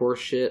workhorse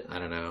shit? I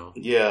don't know.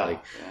 Yeah.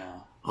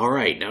 All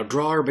right, now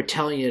draw our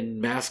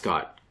battalion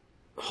mascot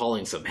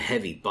hauling some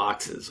heavy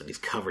boxes and he's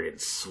covered in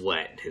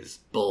sweat. His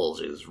bulge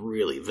is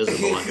really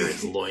visible under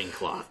his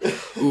loincloth.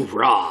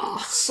 Oorah!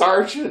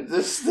 Sergeant,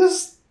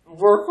 this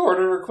work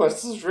order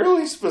request is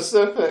really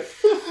specific.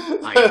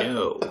 I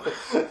know.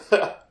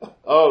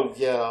 Oh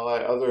yeah,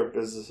 like other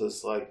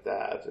businesses like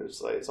that.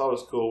 There's like, it's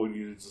always cool when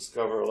you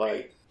discover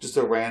like just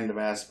a random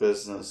ass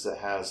business that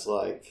has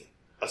like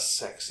a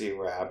sexy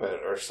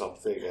rabbit or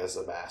something as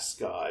a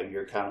mascot, and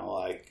you're kind of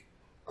like,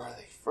 are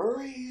they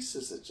furries?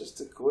 Is it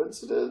just a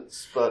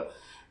coincidence? But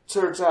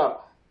turns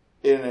out,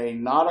 in a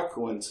not a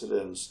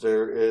coincidence,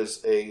 there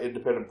is a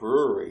independent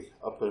brewery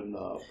up in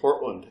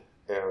Portland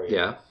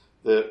area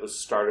that was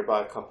started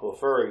by a couple of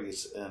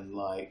furries, and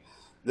like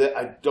they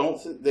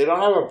don't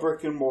have a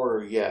brick and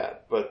mortar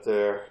yet, but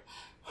they're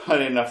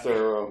funny enough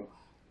their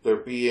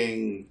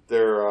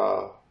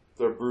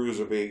brews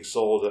are being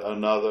sold at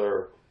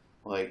another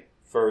like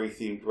furry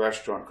themed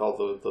restaurant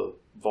called the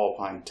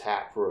Vulpine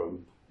Tap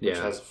Room. Which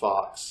has a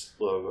fox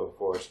logo, of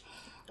course,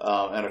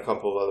 and a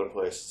couple of other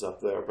places up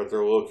there. But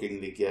they're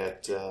looking to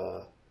get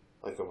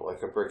like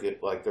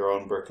their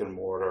own brick and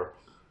mortar,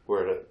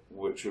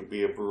 which would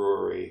be a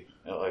brewery,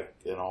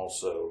 and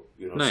also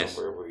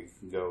somewhere where you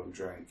can go and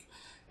drink.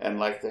 And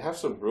like they have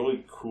some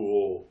really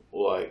cool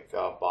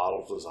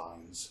bottle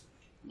designs.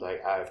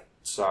 Like I've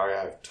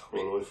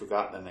totally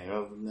forgotten the name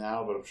of them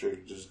now, but I'm sure you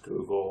can just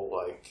Google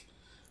like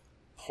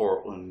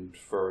Portland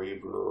Furry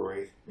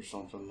Brewery or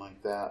something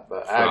like that.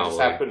 But I just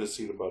happened to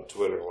see them on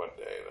Twitter one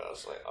day, and I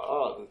was like,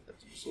 oh,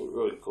 that's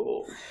really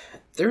cool.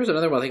 There was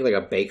another one, I think like a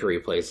bakery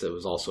place that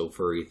was also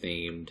furry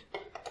themed.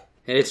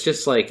 And it's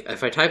just like,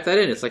 if I type that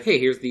in, it's like, hey,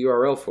 here's the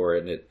URL for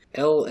it. And it's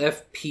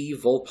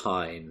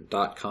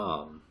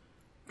lfpvulpine.com.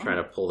 I'm trying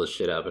to pull this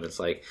shit up, and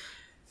it's like,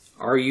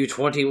 are you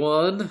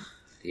 21?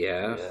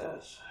 Yeah.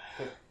 Yes.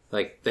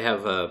 Like, they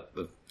have a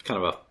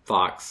kind of a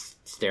fox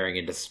staring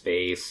into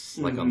space,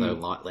 like on the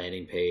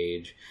landing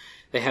page.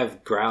 They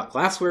have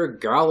glassware,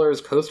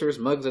 growlers, coasters,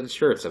 mugs, and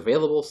shirts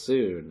available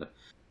soon.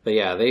 But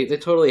yeah, they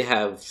totally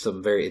have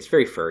some it's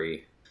very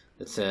furry.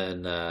 It's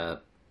in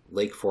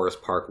Lake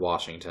Forest Park,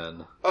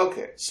 Washington.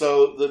 Okay,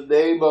 so the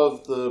name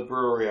of the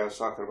brewery I was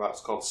talking about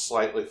is called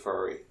Slightly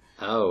Furry.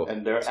 Oh.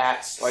 And they're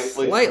at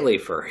Slightly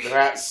Furry. They're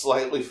at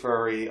Slightly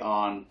Furry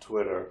on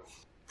Twitter.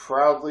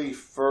 Proudly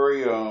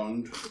furry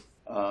owned.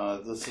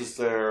 This is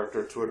their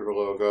Twitter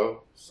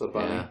logo. It's a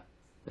bunny. Yeah.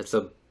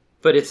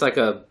 But it's like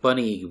a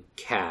bunny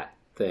cat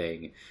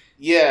thing.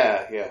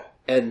 Yeah.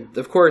 And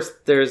of course,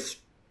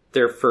 there's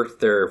their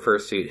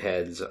fursuit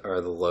heads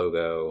are the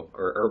logo,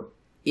 or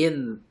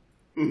in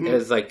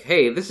as like,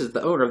 hey, this is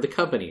the owner of the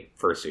company,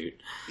 fursuit.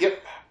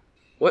 Yep.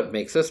 What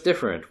makes us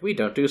different? We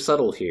don't do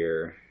subtle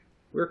here.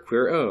 We're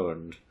queer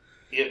owned.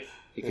 Yep.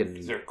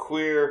 They're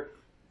queer.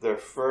 They're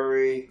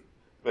furry.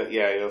 But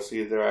yeah, you'll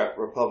see they're at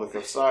Republic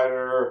of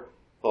Cider,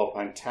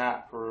 Vulpine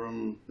Tap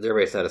Room. They're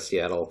based out of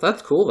Seattle.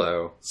 That's cool,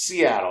 though.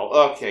 Seattle.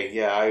 Okay,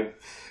 yeah.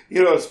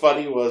 What's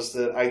funny was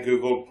that I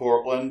Googled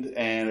Portland,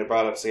 and it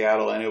brought up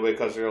Seattle anyway,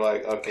 because you're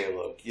like, okay,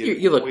 look.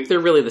 You look, they're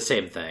really the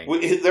same thing.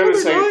 They're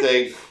the same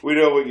thing. We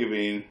know what you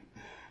mean.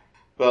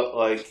 But,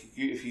 like,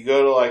 if you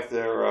go to, like,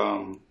 their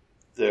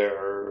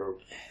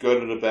go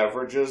to the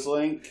beverages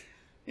link,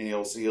 and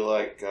you'll see,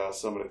 like,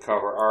 some of the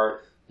cover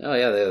art. Oh,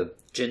 yeah, the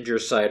ginger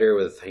cider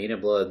with hyena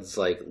blood's,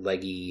 like,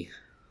 leggy.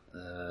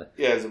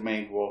 Yeah, it's a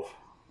maned wolf.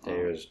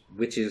 There's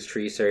Witch's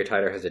Tree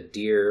Serietider has a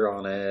deer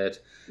on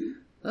it.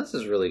 This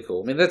is really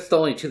cool. I mean, that's the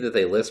only two that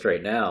they list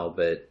right now,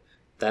 but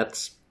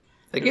that's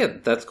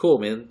Again, that's cool,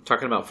 man.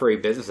 Talking about furry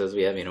businesses,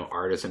 we have,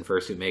 artists and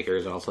fursuit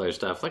makers and all sorts of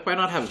stuff. Like, why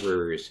not have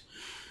brewers?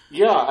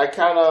 Yeah, I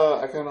kind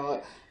of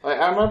like.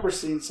 I remember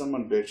seeing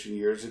someone bitching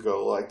years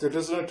ago, like, there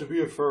doesn't have to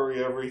be a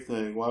furry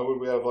everything. Why would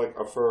we have, like,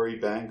 a furry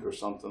bank or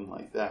something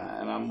like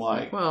that? And I'm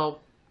like,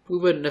 well, we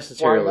wouldn't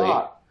necessarily. Why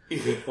not?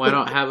 Why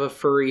not have a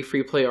furry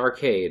free play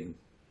arcade?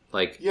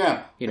 Like,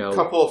 yeah, a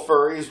couple of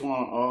furries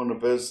want to own a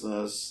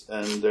business,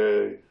 and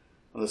they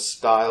want to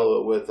style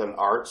it with an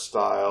art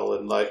style,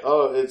 and like,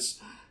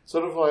 it's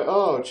sort of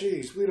like,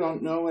 geez, we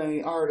don't know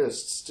any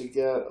artists to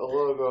get a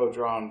logo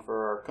drawn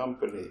for our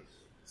company.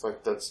 It's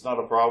like, that's not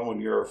a problem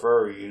when you're a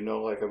furry. You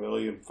know, like a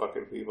million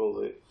fucking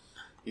people that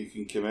you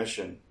can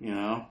commission,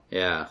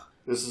 Yeah.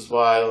 This is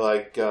why,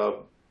 like,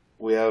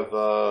 we have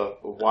a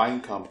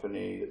wine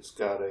company. It's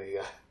got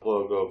a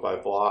logo by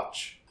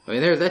Blotch. I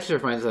mean, that just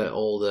reminds me of that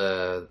old,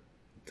 I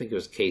think it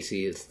was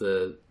Casey. It's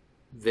the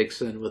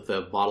vixen with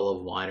a bottle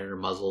of wine in her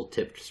muzzle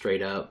tipped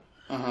straight up.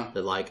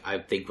 That, like, I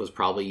think was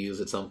probably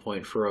used at some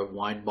point for a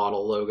wine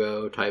bottle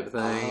logo type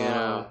thing,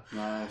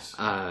 Nice.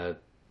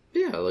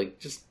 Yeah, like,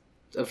 just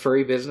a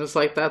furry business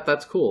like that,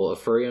 that's cool. A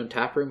furry on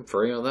tap room,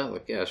 furry on that,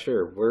 like, yeah,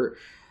 sure.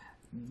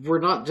 We're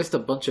not just a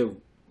bunch of,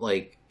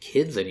 like,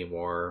 kids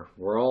anymore.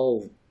 We're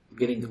all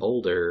getting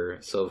older,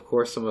 so of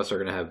course some of us are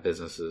going to have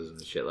businesses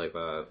and shit like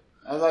that.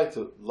 I'd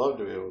love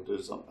to be able to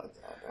do something like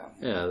that.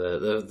 Yeah,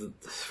 the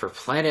for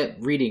Planet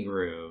Reading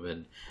Room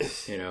and,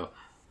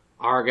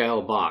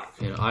 Argyle Box,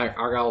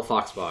 Argyle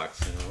Fox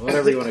Box,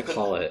 whatever you want to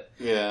call it.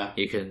 Yeah.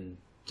 You can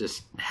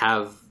just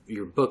have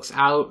your books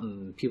out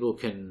and people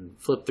can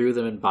flip through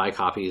them and buy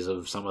copies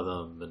of some of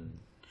them, and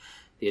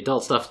the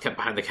adult stuff's kept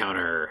behind the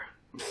counter.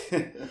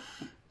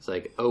 It's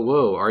like, oh,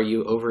 whoa, are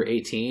you over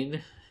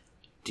 18?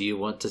 Do you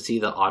want to see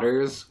the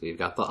otters? We've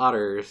got the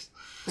otters.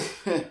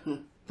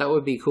 That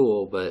would be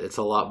cool, but it's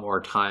a lot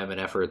more time and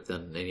effort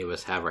than any of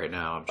us have right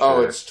now, I'm sure.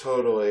 Oh, it's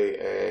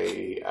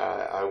totally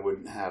I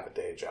wouldn't have a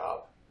day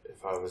job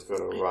if I was going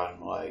to run,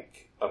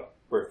 like, a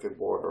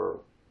brick-and-mortar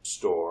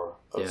store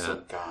of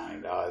some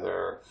kind.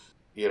 Either,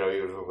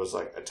 even if it was,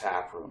 like, a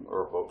tap room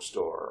or a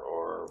bookstore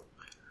or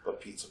a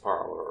pizza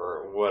parlor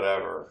or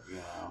whatever,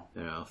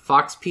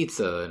 Fox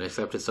Pizza, and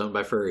except it's owned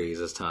by furries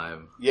this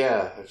time.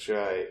 Yeah, that's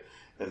right.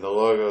 And the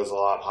logo's a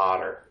lot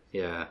hotter.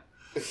 Yeah.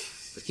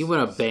 Like, you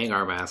want to bang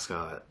our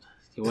mascot.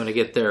 You want to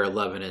get their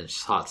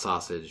 11-inch hot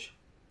sausage.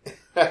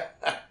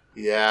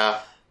 Yeah.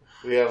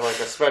 We have, like,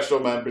 a special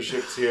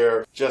membership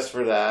tier just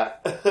for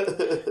that.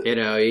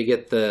 You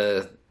get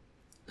the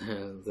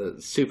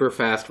super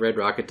fast Red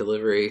Rocket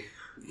delivery.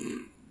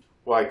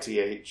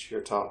 YTH,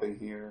 you're topping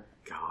here.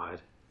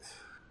 God.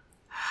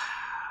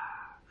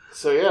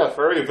 So yeah,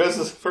 furry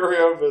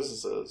owned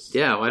businesses.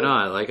 Yeah, why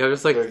not? Like, I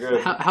was like,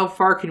 how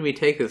far can we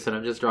take this? And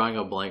I'm just drawing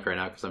a blank right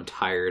now because I'm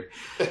tired.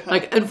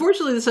 Like,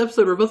 unfortunately, this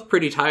episode we're both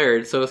pretty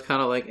tired, so it's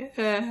kind of like,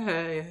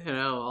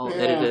 I'll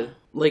edit it.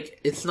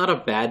 Like, it's not a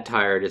bad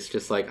tired. It's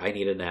just like I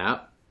need a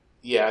nap.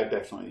 Yeah, I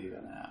definitely need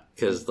a nap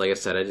because, like I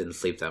said, I didn't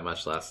sleep that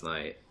much last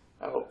night.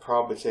 I will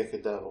probably take a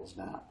devil's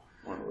nap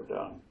when we're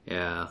done.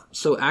 Yeah.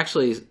 So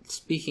actually,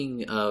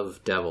 speaking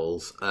of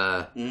devils,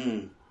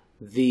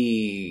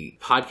 the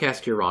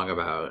podcast You're Wrong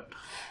About.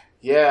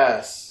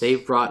 Yes. They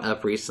brought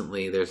up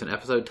recently, there's an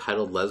episode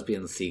titled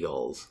Lesbian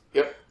Seagulls.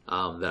 Yep.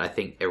 That I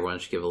think everyone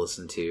should give a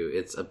listen to.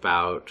 It's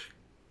about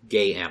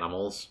gay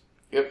animals.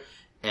 Yep.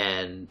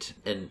 And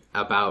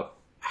about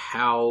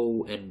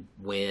how and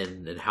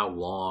when and how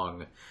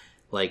long,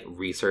 like,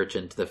 research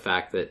into the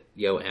fact that,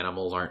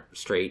 animals aren't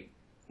straight,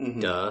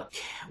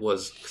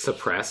 was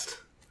suppressed.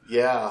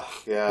 Yeah.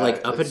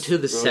 Like, up into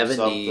the really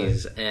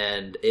 70s,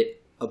 and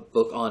a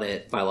book on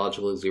it,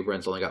 Biological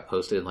Exuberance, only got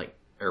published in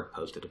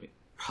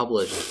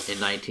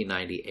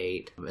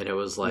 1998. And it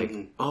was like,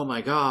 oh my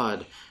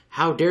god,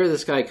 how dare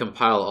this guy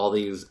compile all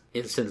these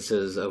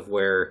instances of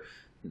where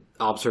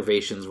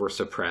observations were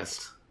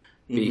suppressed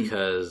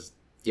because,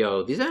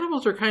 these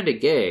animals are kind of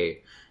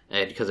gay.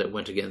 And because it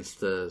went against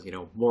the,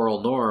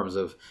 moral norms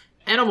of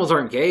animals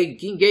aren't gay,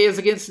 being gay is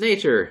against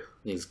nature.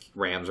 These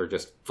rams are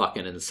just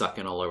fucking and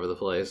sucking all over the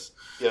place.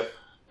 Yep.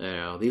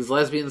 These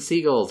lesbian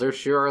seagulls, they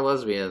sure are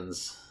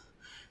lesbians.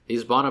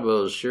 These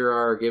bonobos sure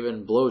are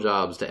giving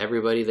blowjobs to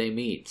everybody they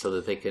meet so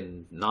that they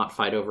can not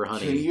fight over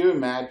honey. Can you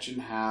imagine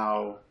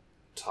how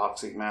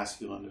toxic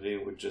masculinity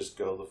would just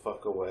go the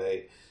fuck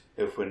away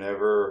if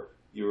whenever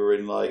you were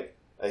in, like,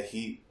 a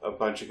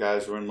bunch of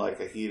guys were in, like,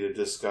 a heated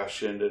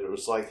discussion and it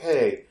was like,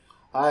 hey,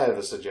 I have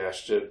a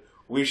suggestion.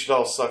 We should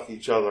all suck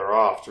each other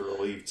off to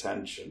relieve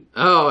tension.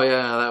 Oh,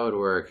 yeah, that would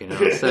work.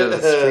 Instead of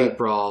a street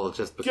brawl, it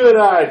just becomes... Good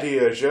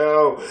idea,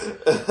 Joe.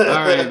 All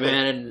right,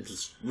 man.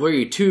 Where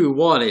you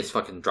 2-1, they just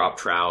fucking drop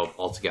trout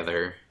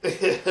altogether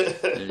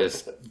and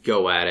just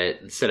go at it.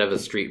 Instead of a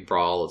street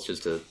brawl, it's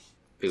just a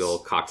big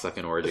old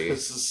cocksucking orgy.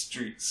 This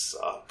street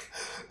suck.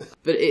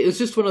 But it was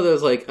just one of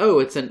those, like, oh,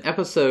 it's an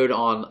episode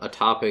on a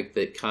topic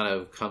that kind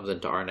of comes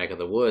into our neck of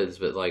the woods,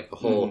 but, like, the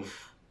whole...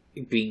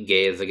 being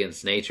gay is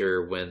against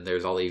nature when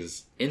there's all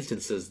these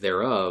instances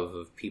thereof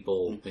of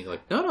people being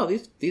like, no,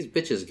 these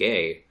bitches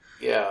gay.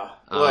 Yeah.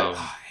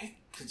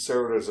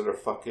 conservatives that are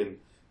fucking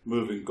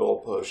moving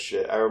goalpost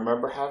shit. I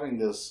remember having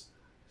this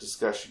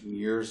discussion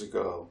years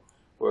ago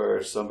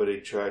where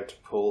somebody tried to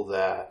pull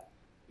that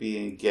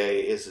being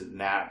gay isn't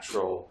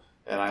natural,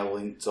 and I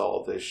linked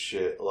all this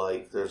shit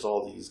like there's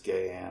all these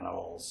gay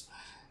animals,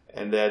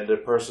 and then the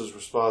person's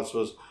response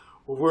was,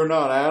 well, we're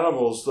not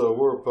animals though,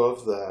 we're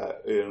above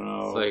that, you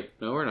know. It's like,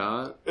 no, we're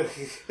not.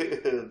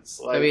 It's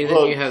like, I mean, look,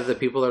 then you have the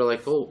people that are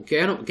like, oh,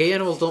 gay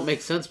animals don't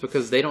make sense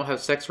because they don't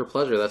have sex for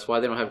pleasure, that's why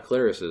they don't have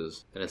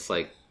clitorises. And it's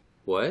like,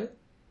 what?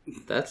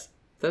 That's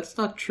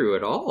not true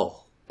at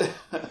all.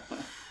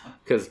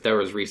 Because there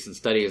was recent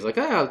studies like,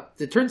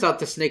 it turns out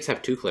the snakes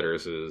have 2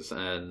 clitorises,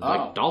 and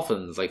like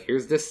dolphins, like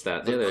here's this,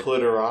 that, the other.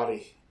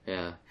 clitorati.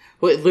 Yeah.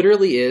 Well, it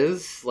literally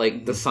is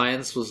like the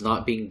science was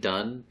not being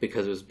done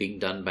because it was being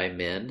done by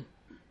men.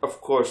 Of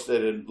course, they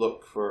didn't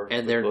look for.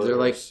 And they're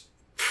like,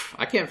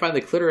 I can't find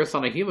the clitoris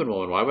on a human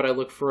woman. Why would I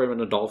look for him in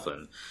a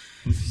dolphin?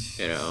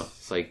 You know,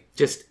 it's like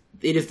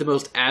it is the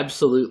most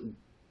absolute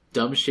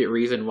dumb shit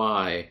reason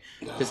why.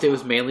 Just it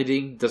was mainly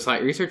the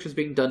research was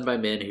being done by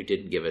men who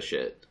didn't give a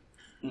shit.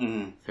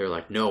 Mm-hmm. They're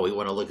like, no, we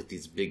want to look at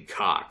these big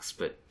cocks,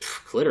 but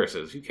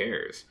clitorises, who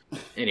cares?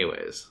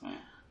 Anyways,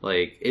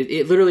 like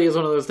it literally is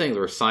one of those things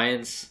where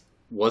science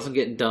wasn't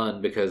getting done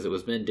because it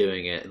was men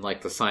doing it, and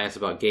like the science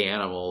about gay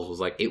animals was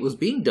like it was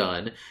being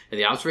done and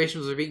the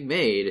observations were being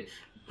made,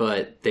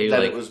 but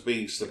it was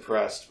being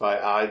suppressed by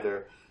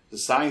either the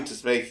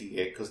scientist making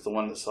it, because the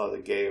one that saw the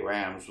gay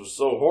rams was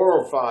so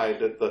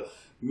horrified at the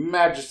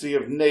majesty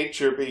of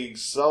nature being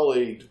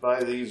sullied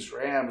by these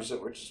rams that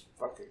were just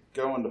fucking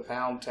going to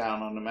Pound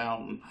Town on the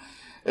mountain.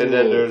 And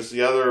then there's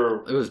the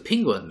other... It was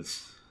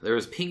penguins. There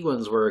was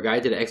penguins where a guy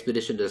did an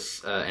expedition to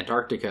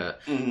Antarctica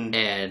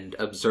and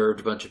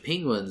observed a bunch of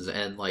penguins,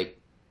 and like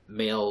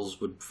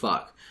males would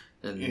fuck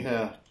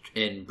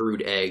and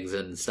brood eggs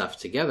and stuff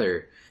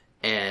together.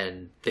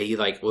 And they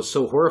like was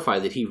so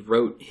horrified that he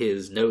wrote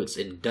his notes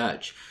in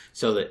Dutch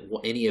so that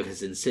any of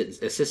his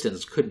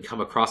assistants couldn't come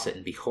across it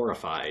and be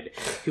horrified.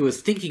 He was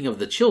thinking of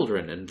the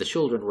children, and the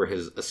children were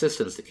his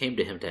assistants that came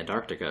to him to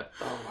Antarctica.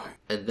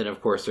 And then,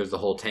 of course, there's the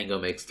whole Tango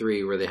Makes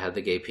 3 where they had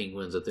the gay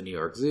penguins at the New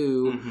York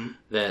Zoo.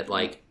 That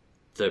like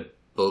the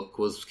book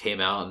came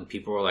out and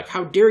people were like,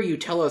 how dare you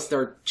tell us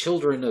they're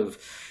children of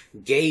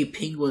gay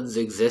penguins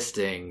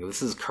existing?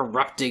 This is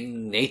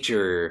corrupting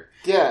nature.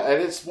 Yeah,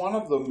 and it's one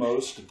of the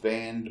most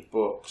banned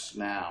books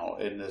now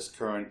in this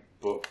current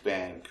book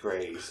ban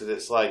craze. And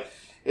it's like,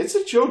 it's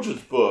a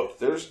children's book.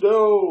 There's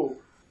no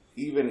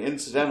even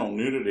incidental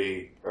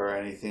nudity or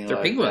anything they're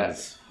like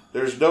penguins. That.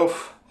 There's no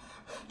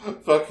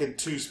fucking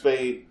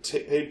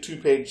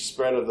two-page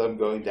spread of them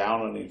going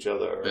down on each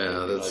other.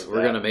 Yeah,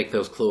 we're going to make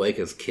those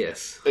cloacas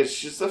kiss. It's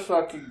just a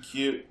fucking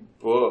cute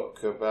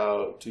book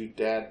about 2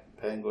 dad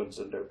penguins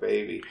and their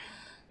baby.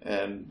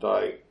 And,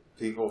 like,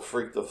 people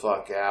freak the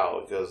fuck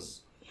out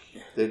because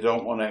they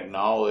don't want to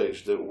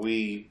acknowledge that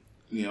we,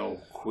 you know,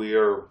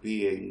 queer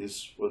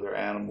beings, whether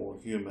animal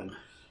or human,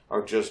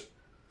 are just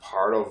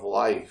part of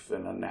life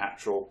and a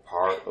natural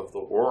part of the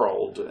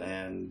world.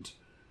 And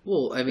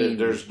well, I mean,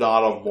 there's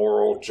not a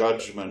moral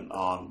judgment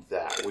on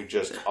that. We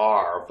just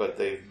are, but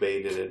they've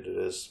made it into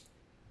this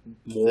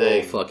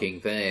moral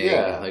fucking thing.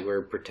 Yeah. Like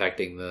we're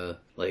protecting the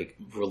like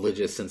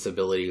religious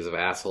sensibilities of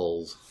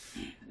assholes.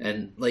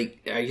 And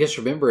like I just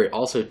remember it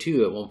also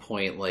too at one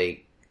point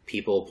like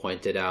people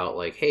pointed out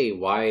like, hey,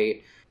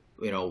 why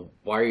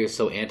are you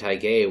so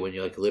anti-gay when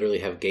you like literally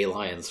have gay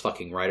lions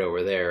fucking right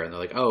over there? And they're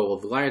like, oh, well,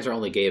 the lions are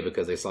only gay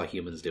because they saw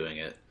humans doing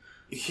it.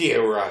 Yeah,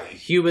 right.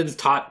 Humans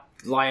taught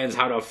lions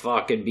how to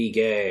fuck and be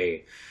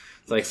gay.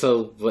 It's like,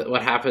 so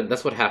what happened?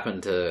 That's what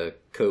happened to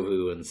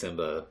Kovu and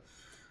Simba.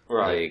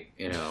 Right. Like,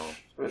 you know,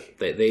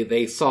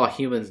 they saw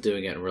humans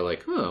doing it and were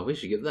like, oh, we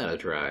should give that a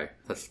try.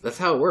 That's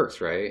how it works,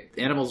 right?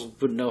 Animals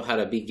wouldn't know how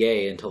to be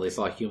gay until they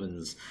saw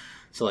humans.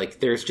 So, like,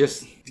 there's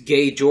just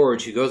gay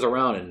George who goes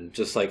around and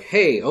just like,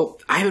 hey,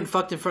 I haven't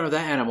fucked in front of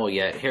that animal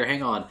yet. Here,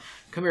 hang on.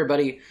 Come here,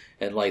 buddy.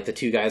 And, like, the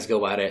 2 guys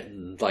go at it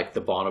and, like,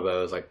 the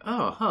bonobo is like,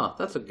 oh,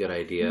 that's a good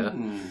idea.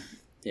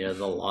 You know,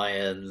 the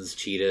lions,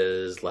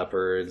 cheetahs,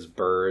 leopards,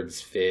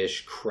 birds,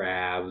 fish,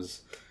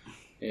 crabs.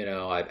 You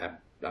know, I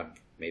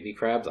maybe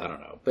crabs, I don't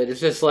know. But it's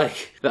just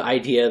like the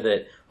idea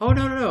that, oh,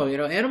 no, you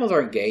know, animals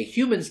aren't gay.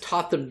 Humans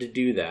taught them to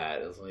do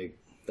that. It's like,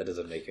 that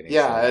doesn't make any sense.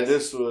 Yeah, and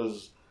this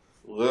was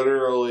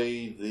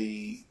literally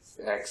the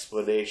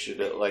explanation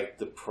that, like,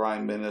 the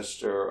prime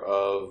minister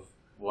of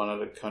one of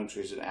the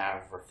countries in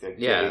Africa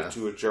gave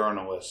to a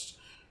journalist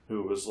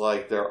who was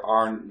like, there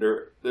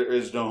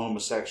is no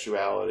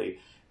homosexuality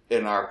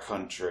in our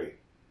country.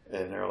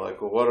 And they're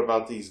like, well, what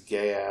about these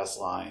gay ass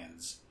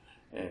lions?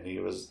 And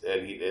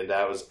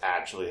that was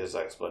actually his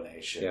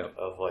explanation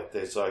of like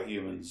they saw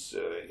humans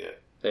doing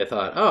it. They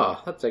thought,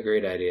 oh, that's a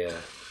great idea.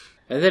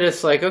 And then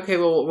it's like, okay,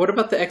 well, what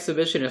about the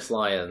exhibitionist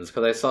lions?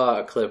 Because I saw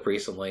a clip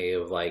recently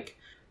of like,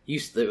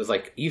 it was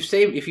like,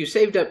 if you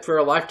saved up for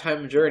a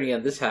lifetime journey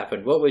and this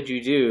happened, what would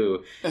you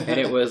do? And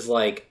it was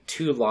like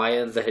 2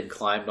 lions that had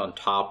climbed on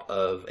top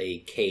of a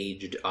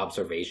caged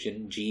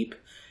observation jeep.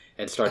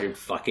 and started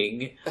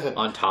fucking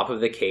on top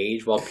of the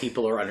cage while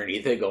people are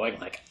underneath it going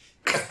like...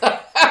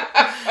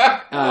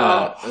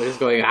 just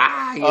going,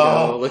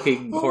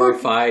 looking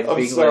horrified. I'm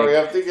being sorry,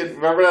 like, I'm thinking,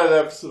 remember that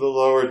episode of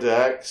Lower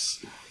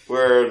Decks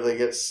where they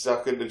get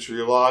stuck in the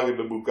tree log and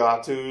the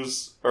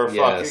Mugatus are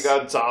fucking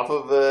on top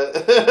of it?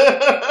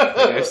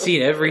 I've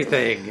seen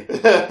everything.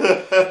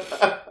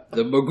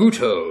 The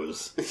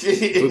Mugutos.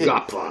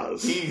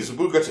 Mugaplas. He's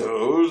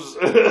Mugatos.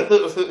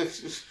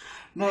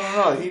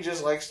 No, he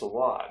just likes to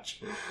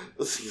watch.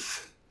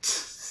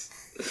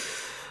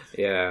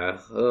 Yeah.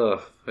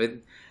 Ugh.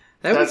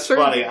 That's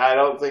funny. I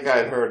don't think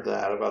I'd heard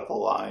that about the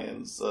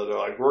lions. So they're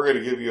like, we're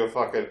going to give you a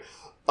fucking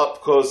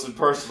up-close and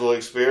personal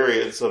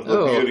experience of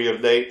the beauty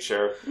of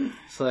nature.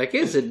 It's like,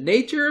 isn't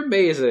nature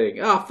amazing?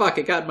 Oh, fuck,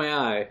 it got in my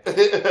eye.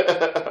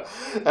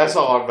 That's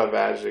all I'm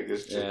imagining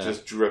is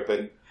just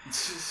dripping.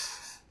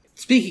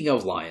 Speaking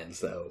of lions,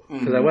 though,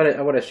 because I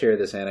want to share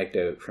this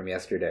anecdote from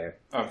yesterday.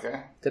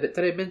 Okay. Did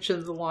I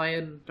mention the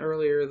lion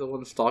earlier? The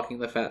one stalking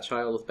the fat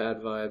child with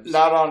bad vibes?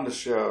 Not on the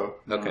show.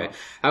 Okay. No.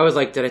 I was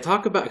like, did I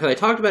talk about... Because I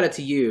talked about it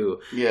to you,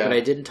 yeah, but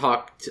I didn't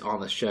talk on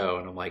the show.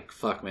 And I'm like,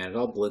 fuck, man, it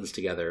all blends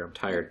together. I'm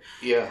tired.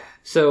 Yeah.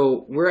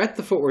 So, we're at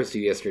the Fort Worth Zoo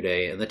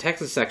yesterday, and the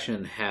Texas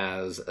section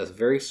has a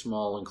very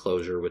small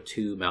enclosure with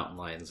 2 mountain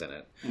lions in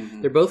it.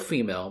 Mm-hmm. They're both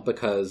female,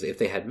 because if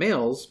they had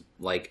males,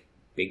 like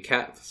big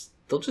cats...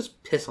 they'll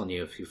just piss on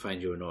you if you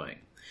find you annoying.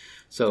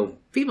 So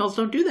females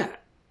don't do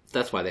that.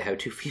 That's why they have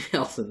 2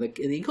 females in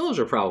the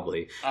enclosure,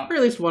 probably. Or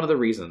at least one of the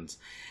reasons.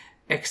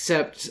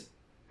 Except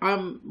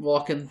I'm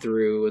walking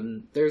through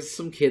and there's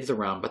some kids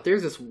around, but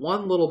there's this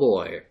one little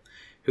boy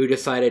who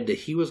decided that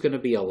he was going to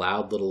be a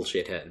loud little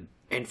shithead.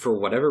 And for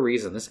whatever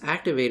reason, this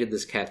activated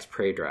this cat's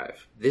prey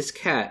drive. This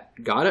cat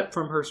got up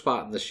from her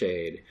spot in the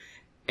shade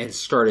and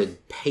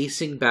started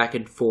pacing back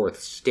and forth,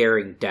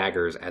 staring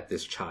daggers at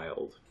this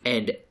child.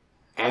 And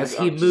as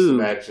he moved,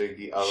 just imagining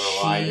the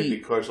other line and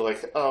because you're like,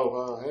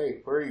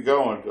 hey, where are you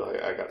going?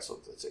 Like, I got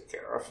something to take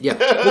care of. Yeah,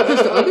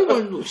 because the other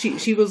one,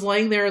 she was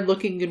laying there and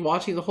looking and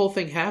watching the whole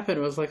thing happen.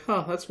 It was like,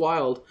 that's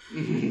wild.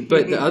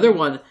 But the other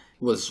one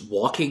was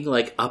walking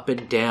like up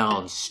and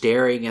down,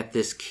 staring at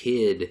this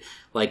kid,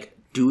 like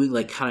doing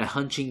like kind of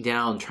hunching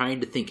down,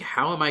 trying to think,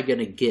 how am I going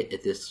to get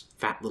at this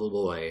fat little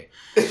boy?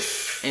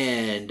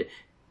 And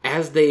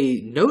as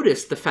they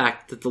noticed the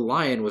fact that the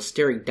lion was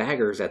staring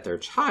daggers at their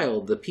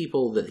child, the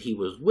people that he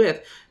was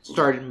with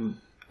started,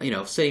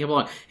 sending him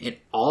along. And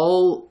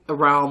all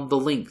around the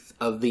length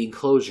of the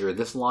enclosure,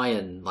 this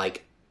lion,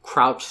 like,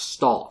 crouched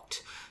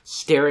stalked,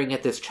 staring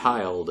at this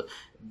child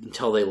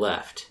until they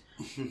left.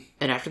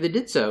 And after they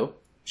did so,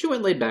 she went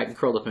and laid back and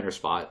curled up in her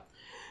spot.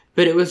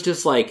 But it was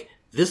just like,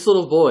 this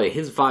little boy,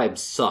 his vibes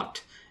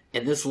sucked.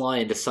 And this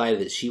lion decided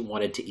that she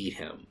wanted to eat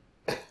him.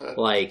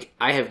 Like,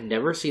 I have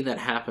never seen that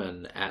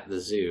happen at the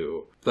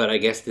zoo, but I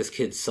guess this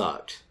kid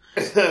sucked.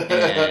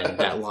 And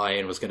that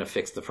lion was going to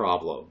fix the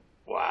problem.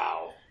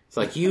 Wow. It's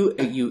like, you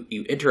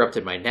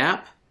interrupted my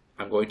nap,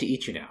 I'm going to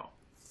eat you now.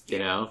 You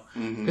know?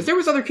 Because there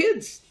was other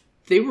kids.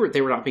 They were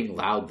not being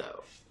loud,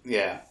 though.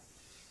 Yeah.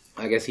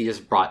 I guess he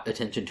just brought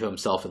attention to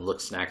himself and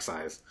looked snack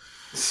size.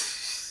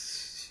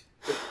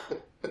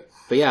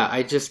 But yeah,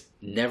 I just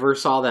never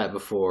saw that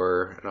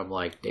before, and I'm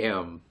like,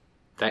 damn.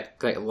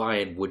 That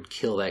lion would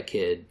kill that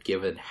kid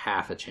given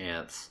half a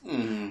chance.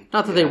 Mm-hmm.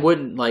 Not that they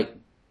wouldn't, like,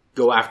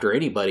 go after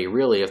anybody,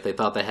 really, if they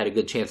thought they had a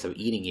good chance of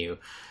eating you.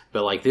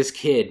 But, like, this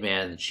kid,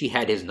 man, she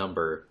had his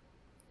number.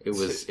 It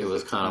was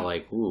kind of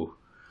like, ooh.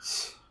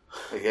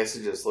 I guess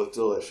it just looked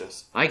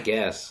delicious. I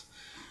guess.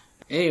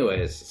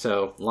 Anyways,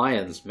 so,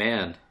 lions,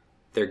 man,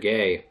 they're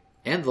gay.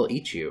 And they'll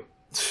eat you.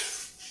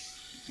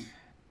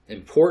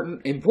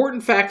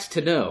 Important facts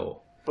to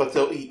know. But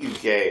they'll eat you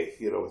gay,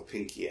 with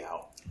pinky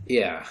out.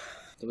 Yeah.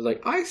 It was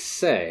like, I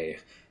say,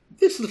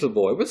 this little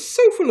boy was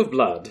so full of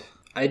blood.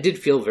 I did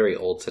feel very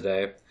old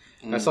today.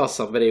 I saw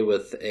somebody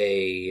with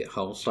a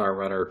Homestar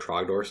Runner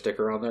Trogdor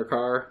sticker on their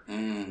car,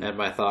 and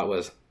my thought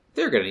was,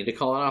 they're going to need a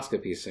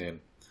colonoscopy soon.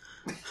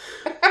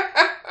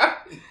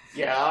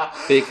 Yeah.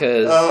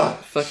 Because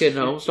fucking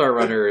Homestar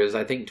Runner is,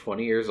 I think,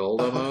 20 years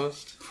old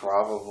almost.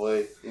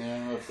 Probably.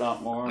 Yeah, if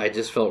not more. I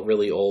just felt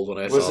really old when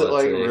I saw it. Was it,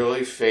 like,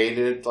 really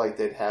faded? Like,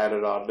 they'd had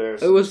it on there?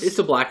 It's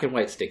a black and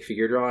white stick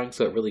figure drawing,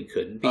 so it really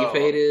couldn't be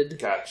faded.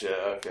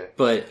 Gotcha, okay.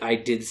 But I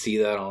did see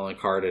that on the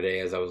car today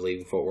as I was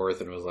leaving Fort Worth,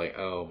 and was like,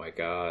 oh my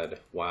god,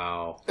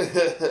 wow.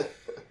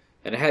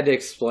 And I had to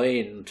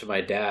explain to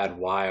my dad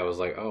why I was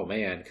like, oh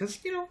man, because,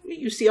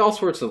 you see all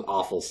sorts of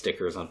awful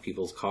stickers on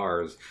people's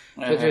cars.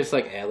 So it's just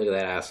like, look at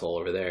that asshole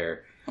over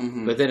there.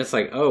 Mm-hmm. But then it's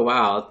like, oh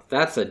wow,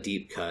 that's a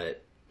deep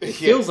cut. It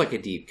feels like a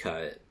deep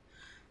cut.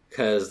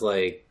 Because,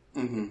 like,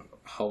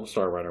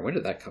 Homestar Runner, when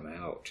did that come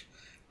out?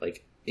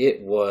 Like,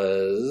 it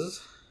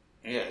was...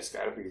 Yeah, it's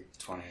got to be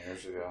 20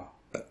 years ago.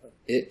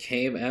 It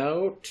came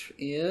out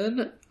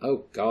in,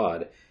 oh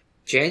god,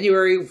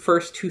 January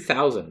 1st,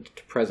 2000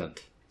 to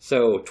present.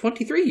 So,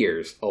 23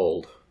 years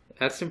old.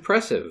 That's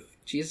impressive.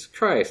 Jesus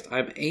Christ,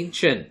 I'm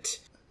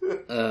ancient.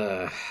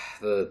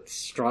 The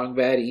strong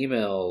bad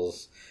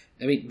emails.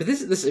 I mean, but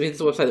this is a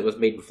website that was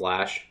made in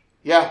Flash.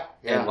 Yeah.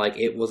 And, like,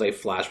 it was a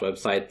Flash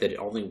website that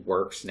only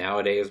works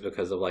nowadays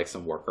because of, like,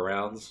 some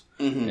workarounds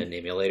and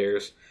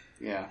emulators.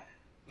 Yeah.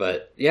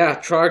 But, yeah,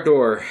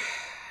 Trogdor,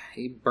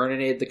 he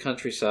burninated the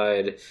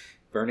countryside,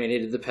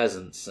 burninated the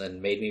peasants,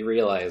 and made me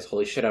realize,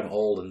 holy shit, I'm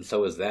old, and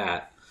so is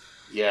that.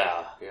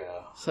 Yeah.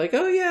 It's like,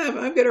 oh, yeah,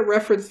 I'm going to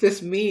reference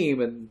this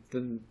meme, and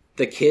then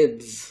the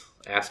kids,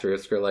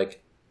 asterisk, are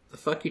like, the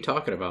fuck you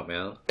talking about,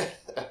 man?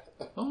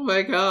 Oh,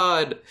 my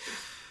God.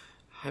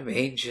 I'm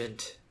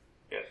ancient.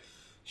 Yeah.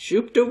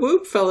 Shoop da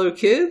whoop, fellow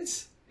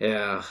kids.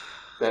 Yeah.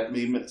 That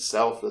meme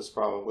itself is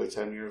probably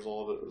 10 years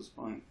old at this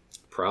point.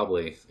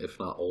 Probably, if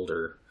not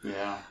older.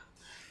 Yeah.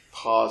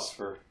 Pause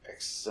for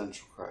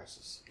existential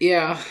crisis.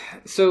 Yeah.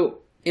 So,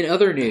 in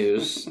other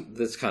news,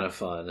 that's kind of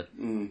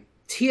fun.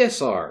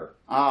 TSR.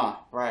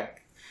 Ah, right.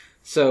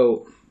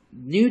 So,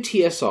 new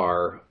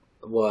TSR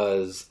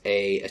was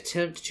a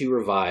attempt to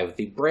revive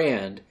the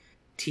brand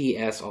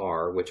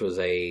TSR, which was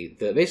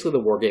basically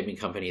the wargaming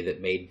company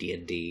that made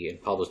D&D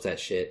and published that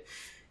shit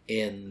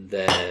in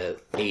the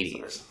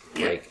 80s.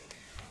 Like,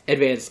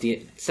 advanced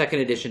second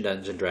edition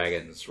Dungeons and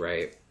Dragons,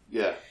 right?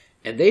 Yeah.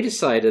 And they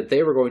decided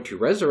they were going to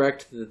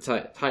resurrect the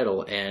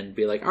title and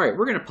be like, all right,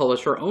 we're going to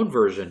publish our own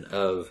version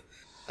of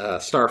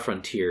Star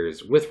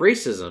Frontiers with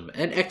racism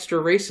and extra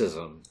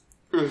racism.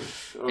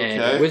 Okay.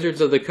 And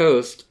Wizards of the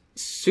Coast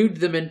sued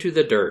them into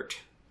the dirt.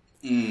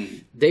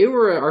 They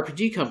were an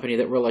RPG company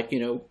that were like, they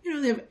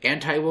have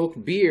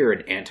anti-woke beer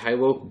and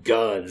anti-woke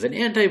guns and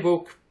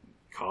anti-woke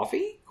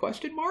coffee? ?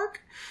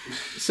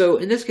 So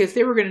in this case,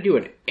 they were going to do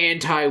an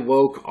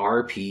anti-woke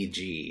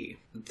RPG.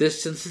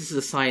 Since this is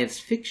a science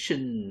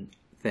fiction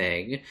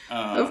thing,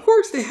 of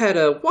course they had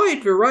a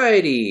wide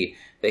variety.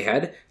 They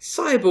had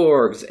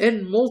cyborgs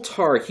and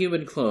Moltar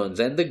human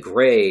clones and the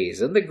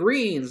Greys and the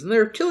Greens and the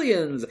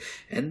Reptilians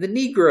and the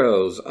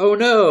Negroes. Oh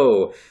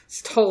no!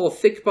 It's tall,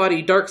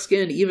 thick-bodied,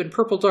 dark-skinned, even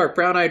purple-dark,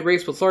 brown-eyed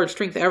race with large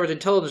strength, average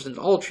intelligence, and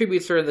all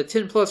attributes are in the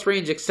 10+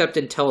 range except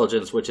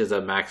intelligence, which is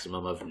a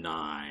maximum of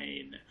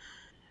 9.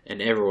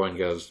 And everyone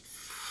goes,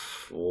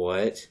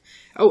 what?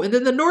 Oh, and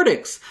then the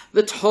Nordics!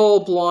 The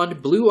tall,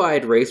 blonde,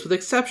 blue-eyed race with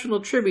exceptional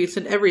attributes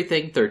and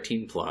everything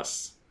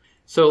 13+.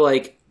 So,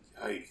 like...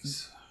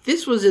 Yikes.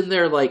 This was in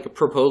their, like,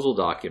 proposal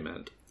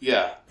document.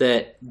 Yeah.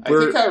 I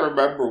think I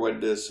remember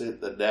when this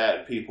hit the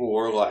net. People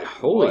were like,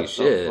 holy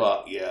shit. The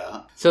fuck?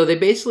 Yeah. So they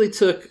basically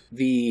took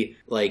the,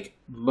 like,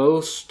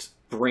 most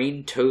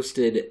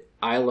brain-toasted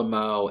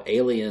Ilamau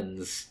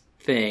aliens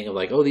thing of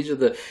like, oh, these are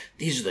the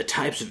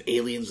types of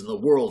aliens in the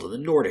world, and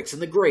the Nordics,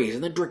 and the Greys,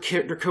 and the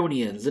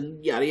Draconians,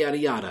 and yada, yada,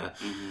 yada.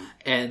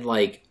 And,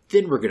 like,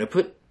 then we're gonna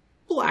put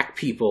black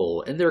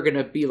people, and they're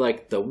gonna be,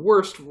 like, the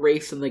worst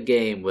race in the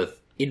game with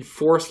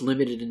enforced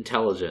limited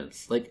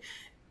intelligence. Like,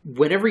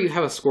 whenever you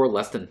have a score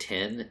less than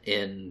 10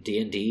 in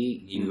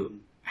D&D, you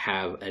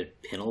have a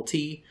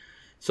penalty.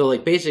 So,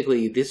 like,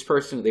 basically, this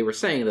person, they were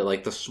saying that,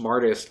 like, the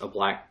smartest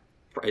a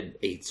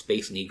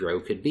space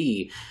Negro could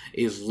be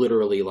is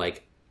literally,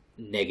 like,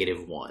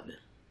 -1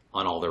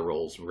 on all their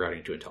rolls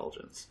regarding to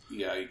intelligence.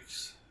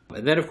 Yikes.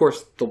 And then, of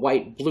course, the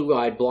white,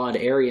 blue-eyed, blonde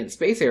Aryan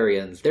space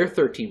Aryans, they're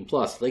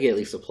 13+. They get at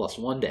least a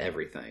 +1 to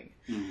everything.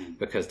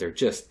 Because they're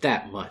just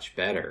that much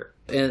better.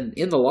 And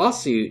in the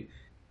lawsuit,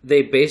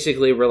 they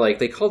basically were like,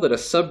 they called it a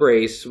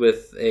subrace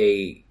with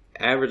a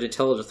average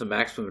intelligence of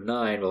maximum of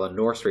 9, while a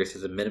Norse race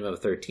has a minimum of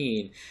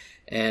 13.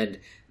 And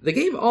the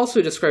game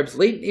also describes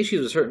latent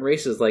issues with certain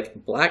races,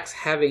 like blacks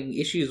having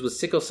issues with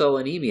sickle cell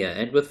anemia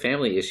and with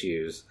family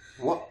issues.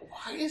 What?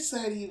 Why is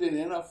that even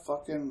in a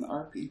fucking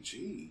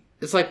RPG?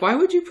 It's like, why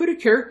would you put a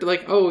character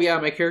like, oh yeah,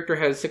 my character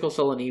has sickle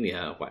cell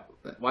anemia?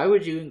 Why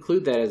would you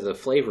include that as a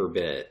flavor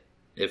bit?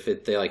 If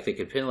they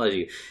could penalize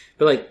you.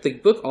 But, like, the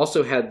book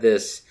also had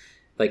this,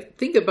 like,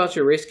 think about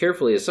your race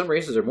carefully, as some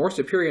races are more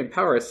superior in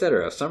power,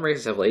 etc. Some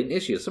races have latent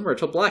issues. Some are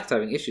told blacks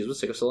having issues with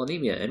sickle cell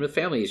anemia and with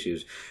family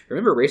issues.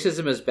 Remember,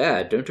 racism is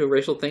bad. Don't do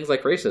racial things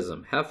like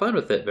racism. Have fun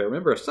with it. But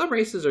remember, some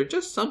races are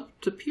just some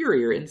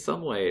superior in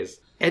some ways.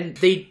 And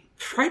they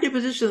try to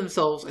position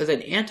themselves as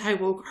an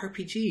anti-woke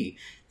RPG.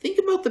 Think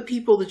about the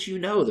people that you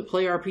know that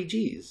play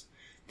RPGs.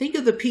 Think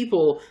of the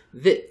people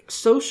that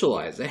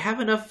socialize, that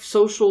have enough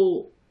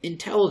social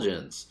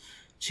intelligence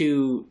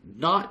to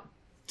not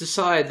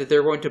decide that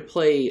they're going to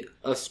play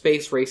a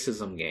space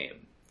racism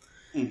game.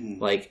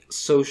 Like,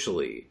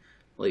 socially.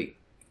 Like,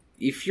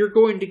 if you're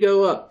going to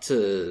go up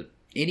to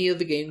any of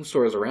the game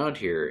stores around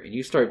here and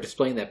you start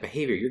displaying that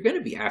behavior, you're going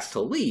to be asked to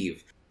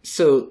leave.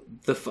 So,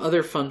 the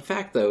other fun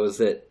fact, though, is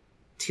that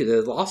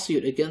the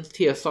lawsuit against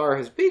TSR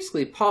has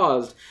basically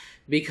paused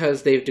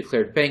because they've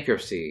declared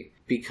bankruptcy.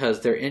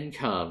 Because their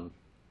income,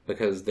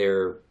 because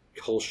their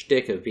whole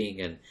shtick of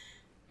being an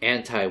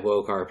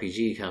anti-woke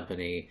RPG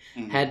company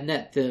had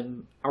net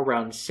them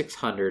around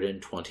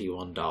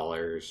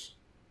 $621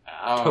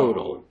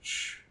 total.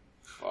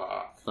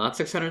 Fuck. Not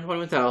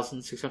 $621,000,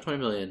 $620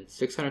 million,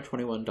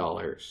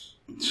 $621.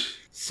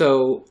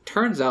 So,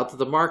 turns out that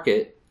the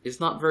market is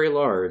not very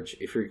large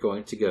if you're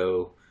going to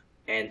go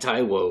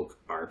anti-woke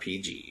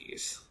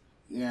RPGs.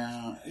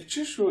 Yeah, it's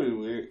just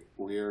really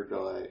weird.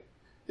 Like,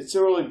 it's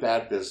a really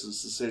bad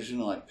business decision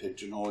to, like,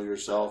 pigeonhole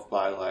yourself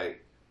by,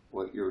 like,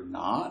 what you're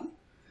not,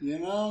 you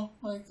know,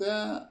 like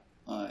that.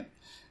 Like,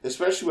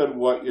 especially when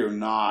what you're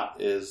not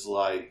is,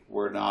 like,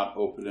 we're not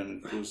open and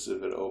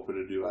inclusive and open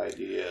to new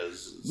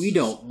ideas. We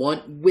don't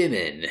want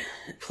women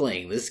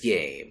playing this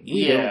game.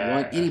 We don't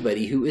want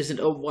anybody who isn't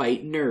a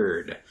white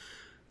nerd.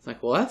 It's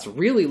like, well, that's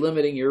really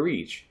limiting your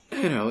reach.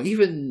 You know,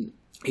 even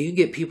you can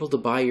get people to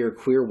buy your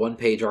queer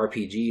one-page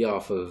RPG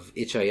off of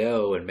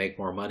itch.io and make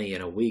more money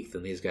in a week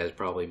than these guys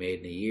probably made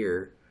in a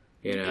year.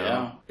 You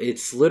know,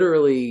 it's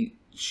literally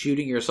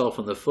shooting yourself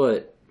in the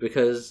foot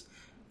because,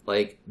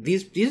 like,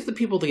 these are the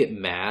people that get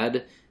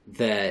mad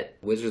that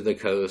Wizards of the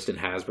Coast and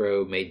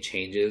Hasbro made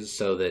changes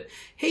so that,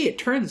 hey, it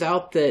turns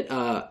out that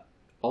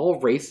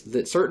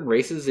that certain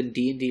races in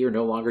D&D are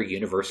no longer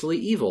universally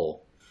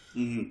evil.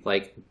 Mm-hmm.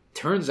 Like,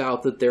 turns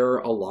out that there are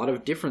a lot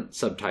of different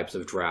subtypes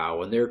of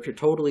drow, and there could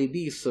totally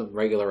be some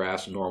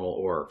regular-ass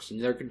normal orcs,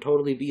 and there can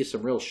totally be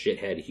some real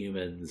shithead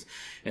humans.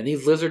 And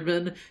these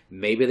lizardmen,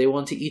 maybe they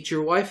want to eat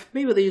your wife,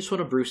 maybe they just want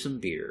to brew some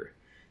beer.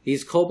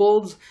 These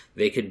kobolds,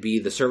 they could be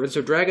the servants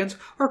of dragons,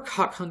 or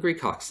cock-hungry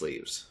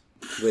cocksleeves.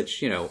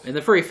 Which, you know, in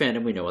the furry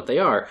fandom, we know what they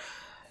are.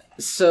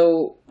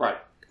 So, right.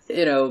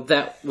 You know,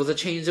 that was a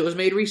change that was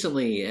made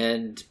recently,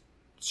 and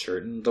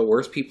the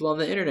worst people on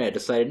the internet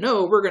decided,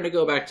 no, we're going to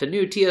go back to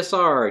new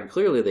TSR, and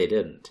clearly they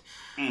didn't.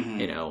 Mm-hmm.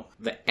 You know,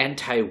 the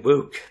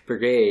anti-woke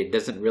brigade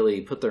doesn't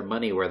really put their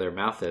money where their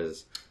mouth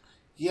is.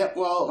 Yeah,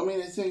 well, I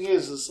mean, the thing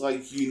is, it's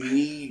like you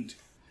need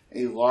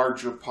a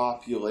larger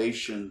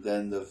population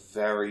than the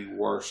very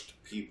worst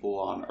people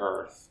on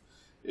Earth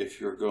if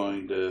you're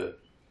going to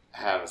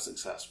have a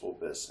successful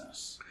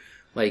business.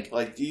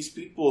 Like these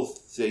people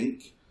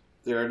think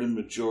they're the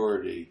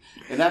majority,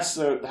 and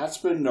that's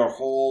been their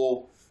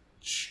whole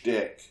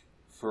shtick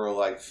for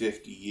like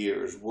 50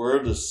 years.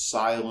 We're the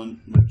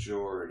silent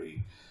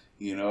majority,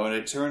 you know, and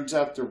it turns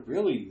out they're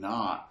really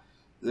not.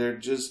 They're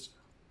just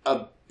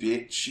a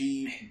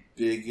bitchy,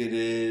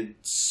 bigoted,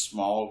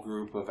 small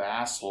group of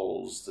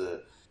assholes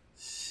that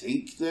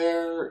think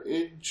they're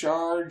in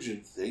charge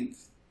and think,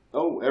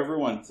 oh,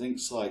 everyone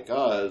thinks like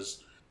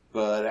us,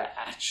 but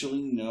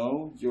actually,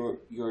 no,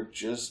 you're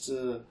just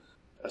a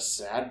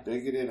sad,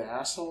 bigoted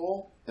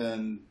asshole,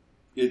 and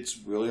it's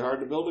really hard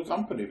to build a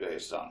company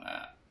based on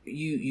that.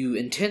 You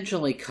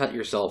intentionally cut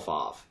yourself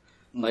off.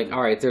 Mm-hmm. Like,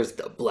 all right, there's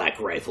the Black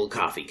Rifle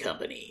Coffee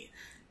Company,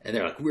 and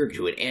they're like, we're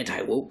doing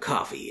anti-woke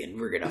coffee, and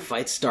we're gonna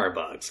fight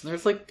Starbucks. And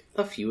there's, like,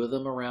 a few of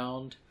them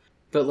around.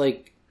 But,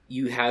 like,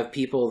 you have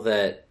people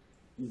that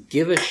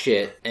give a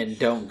shit and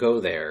don't go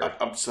there.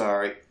 I'm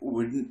sorry,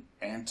 wouldn't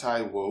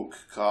anti-woke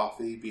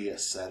coffee be a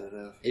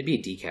sedative? It'd be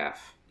decaf.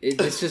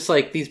 It's just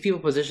like these people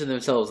position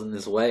themselves in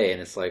this way,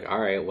 and it's like,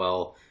 all right,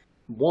 well,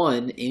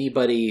 one,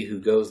 anybody who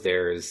goes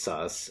there is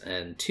sus,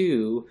 and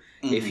two,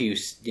 mm-hmm. if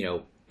you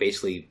know,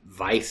 basically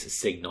vice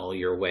signal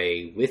your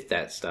way with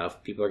that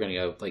stuff, people are going to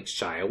go, like,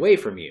 shy away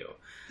from you.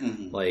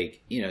 Mm-hmm.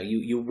 Like, you know,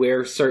 you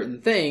wear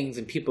certain things,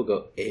 and people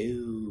go,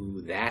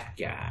 ooh, that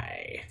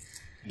guy.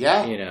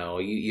 Yeah. You know,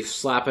 you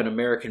slap an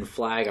American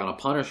flag on a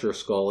Punisher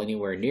skull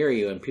anywhere near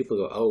you, and people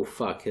go, oh,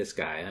 fuck, this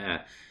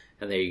guy.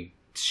 And they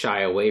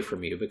shy away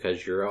from you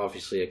because you're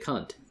obviously a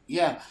cunt.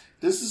 Yeah,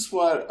 this is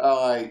what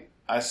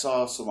I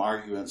saw some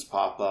arguments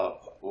pop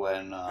up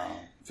when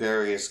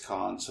various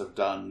cons have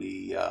done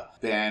the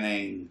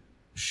banning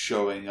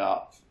showing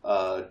up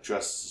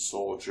dressed as a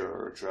soldier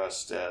or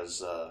dressed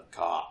as a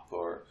cop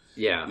or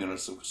you know,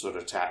 some sort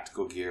of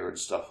tactical gear and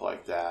stuff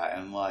like that.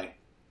 And like,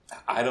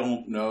 I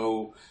don't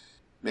know,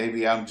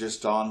 maybe I'm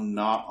just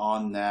not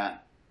on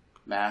that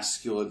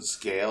masculine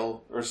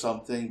scale or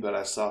something, but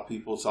I saw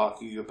people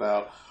talking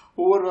about,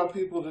 well, what about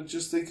people that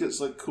just think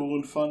it's, like, cool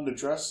and fun to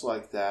dress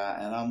like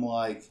that? And I'm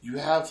like, you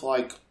have,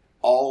 like,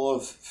 all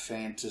of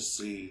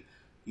fantasy,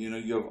 you know,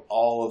 you have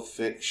all of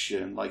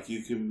fiction. Like,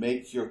 you can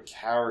make your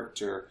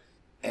character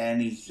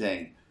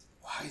anything.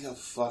 Why the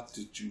fuck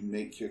did you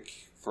make your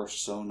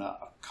persona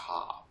a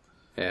cop?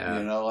 Yeah.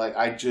 You know, like,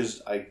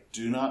 I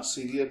do not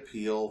see the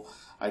appeal.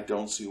 I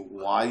don't see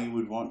why you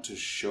would want to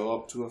show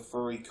up to a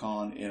furry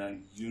con in a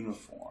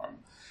uniform.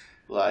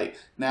 Like,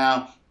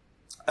 now,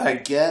 I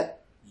get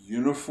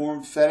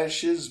uniform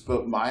fetishes,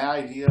 but my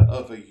idea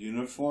of a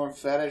uniform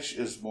fetish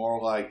is more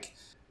like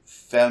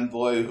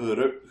femboy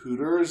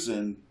hooters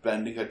and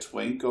bending a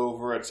twink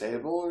over a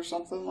table or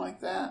something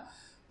like that.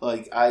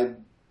 Like, I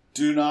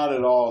do not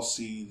at all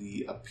see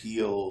the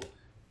appeal,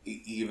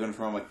 even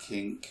from a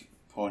kink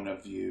point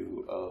of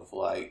view, of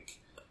like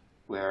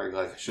wearing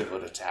like a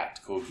shitload of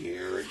tactical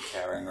gear and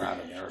carrying around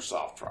an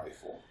airsoft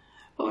rifle.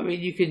 Well, I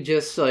mean, you can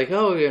just like,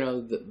 oh, you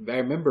know, I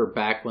remember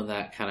back when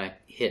that kind of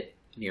hit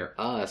near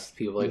us,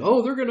 people were like,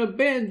 oh, they're going to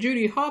ban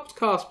Judy Hopps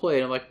cosplay.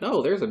 And I'm like,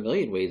 no, there's a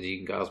million ways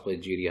you can cosplay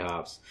Judy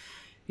Hopps.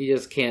 You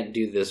just can't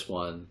do this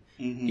one.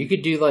 Mm-hmm. You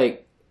could do,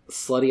 like,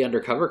 slutty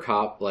undercover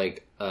cop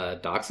like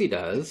Doxy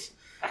does.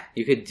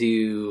 You could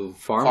do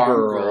farm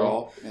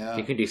girl. Yeah.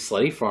 You could do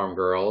slutty farm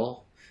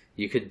girl.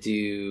 You could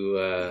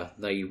do...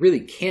 no, you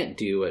really can't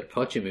do what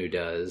Pochamu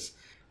does,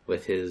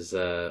 with his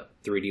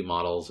 3D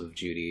models of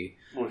Judy.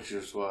 Which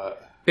is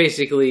what?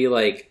 Basically,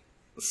 like,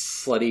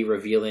 slutty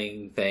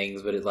revealing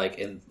things, but it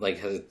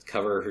has it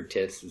cover her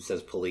tits and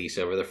says police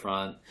over the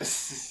front, and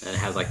it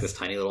has like this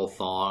tiny little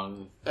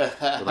thong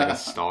with like a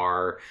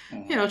star,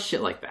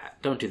 shit like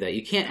that. Don't do that.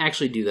 You can't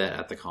actually do that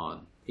at the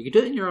con. You can do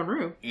it in your own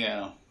room.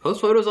 Yeah. Post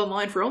photos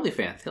online for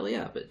OnlyFans. Hell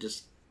yeah, but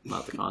just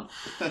not the con.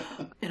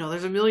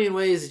 There's a million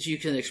ways that you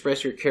can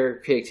express your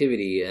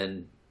creativity,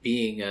 and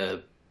being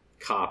a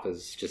cop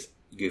is just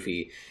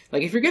goofy.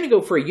 Like, if you're gonna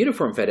go for a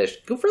uniform fetish,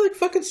 go for like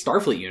fucking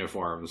Starfleet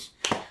uniforms.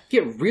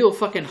 Get real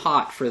fucking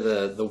hot for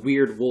the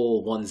weird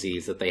wool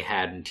onesies that they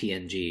had in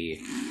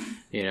TNG.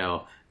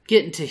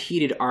 Get into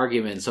heated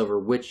arguments over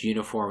which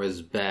uniform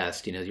is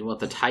best. Do you want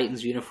the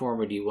Titans uniform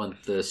or do you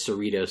want the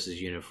Cerritos'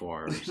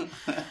 uniforms?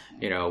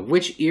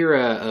 Which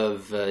era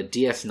of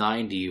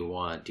DS9 do you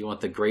want? Do you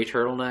want the gray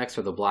turtlenecks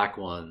or the black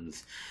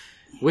ones?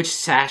 Which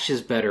sash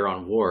is better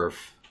on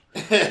Worf?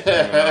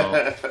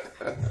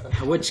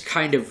 Which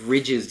kind of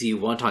ridges do you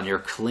want on your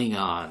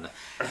Klingon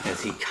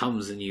as he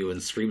comes in you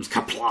and screams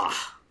 "Kapla"?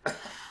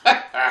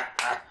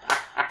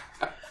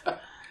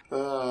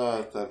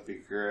 Oh, that'd be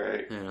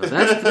great.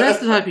 That's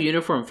the type of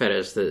uniform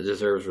fetish that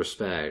deserves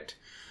respect.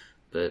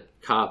 But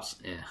cops,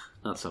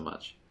 not so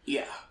much.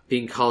 Yeah.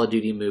 Being Call of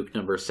Duty Mook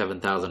number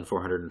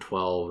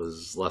 7,412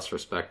 is less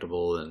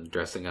respectable than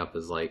dressing up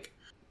as like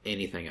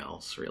anything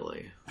else,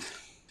 really.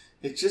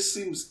 It just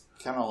seems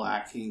kind of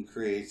lacking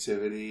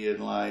creativity,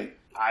 and like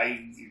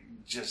I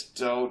just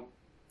don't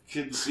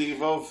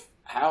conceive of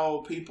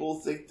how people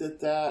think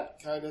that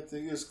kind of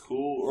thing is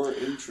cool or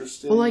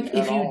interesting. Well, like,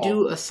 if you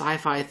do a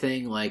sci-fi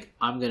thing, like,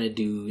 I'm going to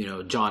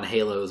do, John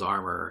Halo's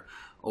armor,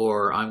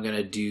 or I'm going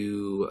to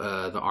do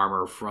the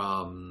armor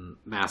from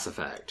Mass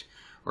Effect,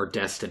 or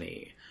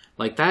Destiny.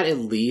 Like, that at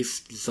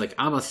least, it's like,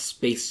 I'm a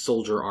space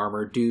soldier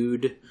armor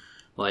dude.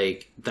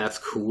 Like, that's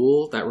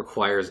cool. That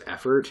requires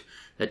effort.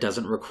 That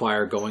doesn't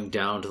require going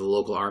down to the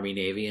local Army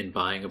Navy and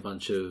buying a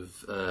bunch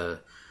of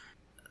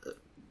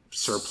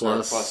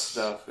surplus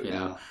stuff,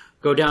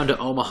 Go down to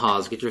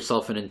Omaha's, get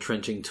yourself an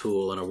entrenching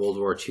tool and a World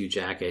War II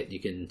jacket. You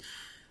can,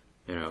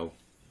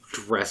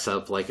 dress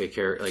up like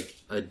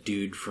a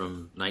dude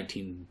from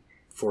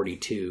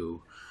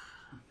 1942.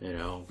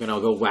 Gonna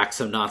go whack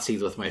some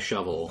Nazis with my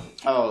shovel.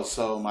 Oh,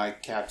 so my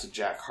Captain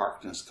Jack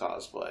Harkness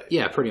cosplay.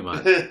 Yeah, pretty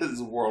much.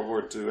 It's World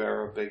War II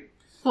era big.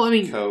 Well, I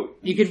mean, coat.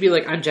 You could be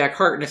like, I'm Jack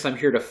Harkness, I'm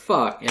here to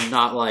fuck, and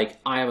not like,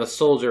 I am a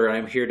soldier and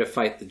I'm here to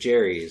fight the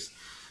Jerrys.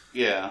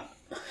 Yeah.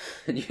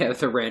 And you have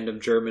the random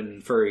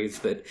German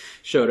furries that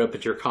showed up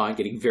at your con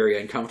getting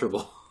very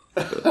uncomfortable.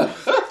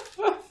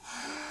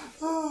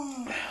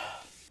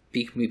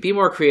 Be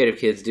more creative,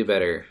 kids. Do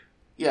better.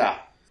 Yeah.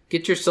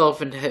 Get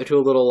yourself into a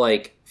little,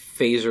 like,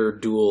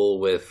 phaser duel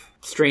with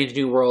Strange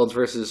New Worlds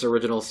versus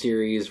Original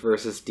Series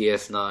versus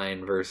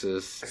DS9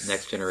 versus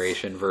Next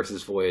Generation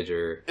versus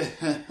Voyager.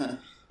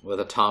 With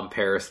a Tom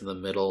Paris in the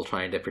middle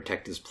trying to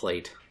protect his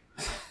plate.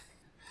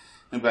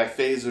 And by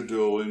phaser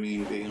duel, we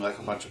mean being like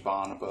a bunch of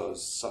bonobos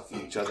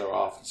sucking each other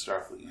off in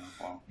Starfleet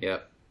uniform.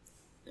 Yep.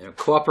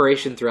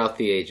 Cooperation throughout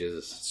the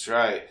ages. That's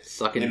right.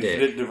 Sucking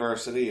infinite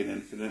diversity and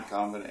infinite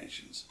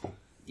combinations.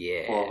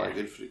 Yeah. Or like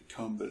infinite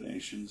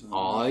combinations.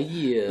 Aw,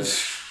 yeah. That's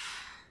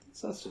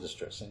so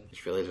distressing. I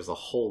just realized there's a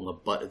hole in the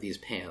butt of these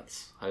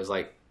pants. I was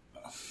like,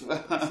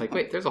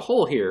 wait, there's a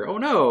hole here. Oh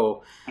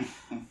no.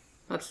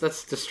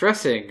 That's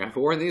distressing. I've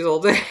worn these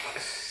all day.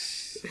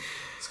 It's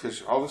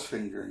because you're always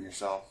fingering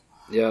yourself.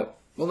 Yep.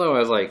 Well, no, I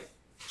was like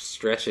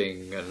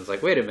stretching, and it's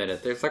like, wait a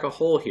minute, there's like a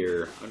hole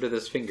here under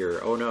this finger.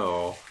 Oh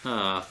no.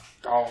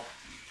 Oh.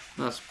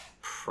 That's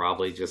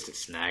probably just it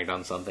snagged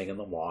on something in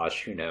the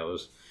wash. Who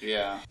knows?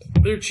 Yeah.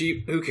 They're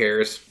cheap. Who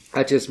cares?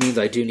 That just means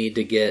I do need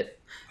to get.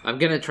 I'm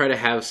gonna try to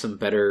have some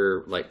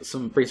better, bring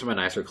some of my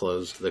nicer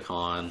clothes to the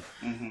con.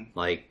 Mm-hmm.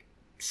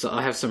 So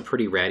I have some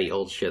pretty ratty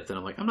old shit that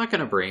I'm like, I'm not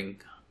gonna bring.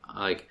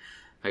 I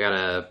got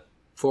a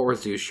Fort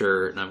Worth Zoo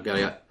shirt, and I've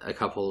got a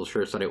couple of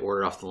shirts that I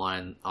ordered off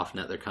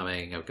net. They're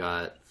coming. I've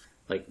got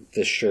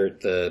this shirt,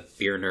 the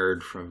Beer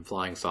Nerd from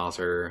Flying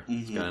Saucer.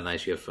 Mm-hmm. It's got a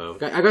nice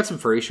UFO. I got some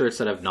furry shirts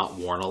that I've not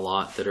worn a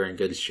lot that are in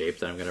good shape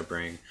that I'm gonna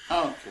bring.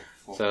 Oh, okay.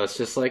 Cool. So it's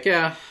just like,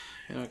 I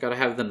gotta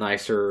have the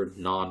nicer,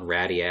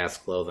 non-ratty ass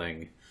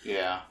clothing.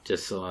 Yeah.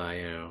 Just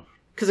so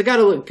because I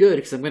gotta look good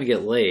because I'm gonna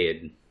get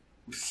laid.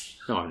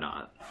 No, I'm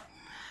not.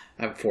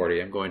 I'm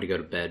 40. I'm going to go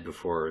to bed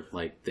before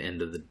the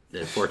end of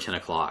before 10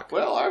 o'clock.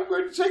 Well, I'm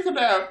going to take a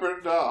nap,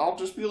 and I'll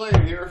just be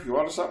laying here. If you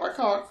want to suck my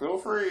cock, feel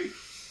free.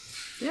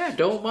 Yeah,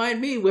 don't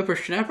mind me,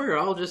 whippersnapper.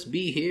 I'll just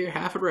be here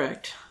half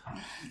erect.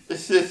 I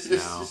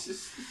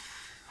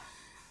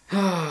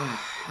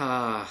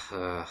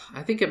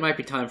think it might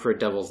be time for a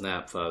devil's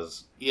nap,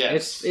 Fuzz.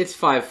 Yes. It's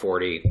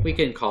 5:40. We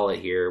can call it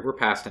here. We're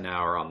past an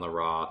hour on the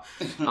Raw.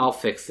 I'll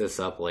fix this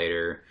up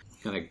later.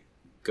 I'm going to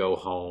go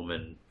home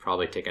and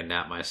probably take a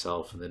nap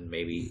myself and then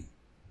maybe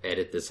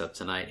edit this up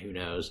tonight. Who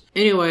knows?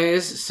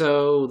 Anyways,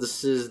 so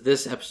this is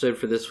this episode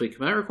for this week.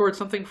 Might I record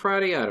something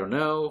Friday? I don't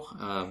know.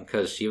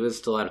 Because she was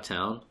still out of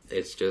town.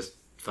 It's just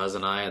Fuzz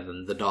and I and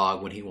then the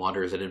dog when he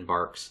wanders and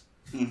embarks.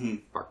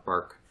 Bark,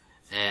 bark.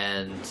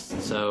 And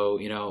so,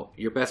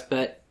 your best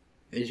bet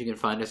is you can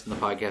find us in the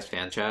podcast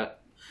fan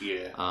chat.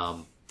 Yeah.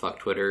 Fuck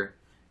Twitter.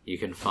 You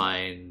can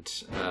find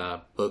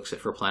books at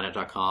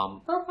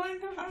forplanet.com.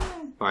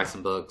 Buy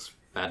some books.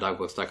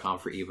 BadDogBooks.com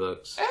for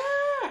ebooks.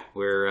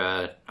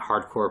 We're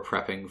hardcore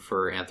prepping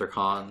for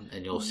Anthrocon,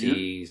 and you'll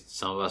see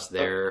some of us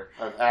there.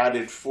 I've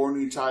added 4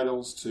 new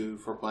titles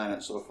for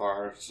Planet so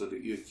far, so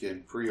that you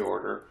can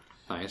pre-order.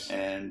 Nice.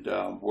 And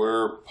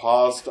we're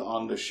paused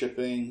on the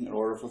shipping and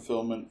order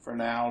fulfillment for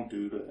now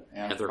due to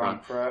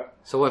Anthrocon prep.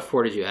 So what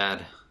 4 did you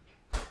add?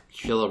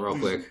 Chill them real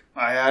quick.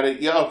 I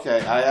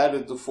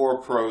added the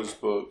 4 prose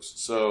books.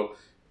 So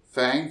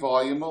Fang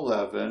Volume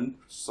 11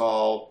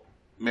 saw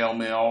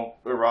male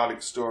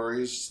erotic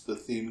stories. The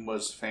theme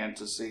was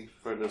fantasy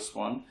for this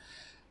one.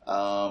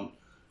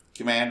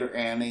 Commander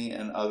Annie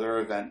and Other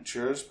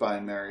Adventures by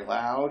Mary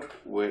Loud,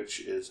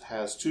 which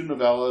has 2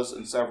 novellas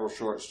and several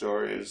short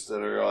stories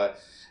that are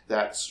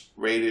that's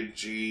rated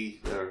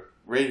G. They're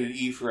rated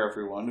E for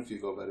everyone if you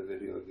go by the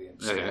video game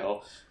scale.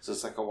 Okay. So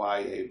it's like a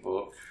YA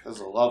book. It has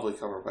a lovely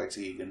cover by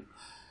Tegan.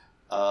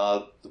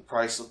 The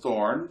Price of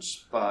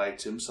Thorns by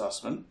Tim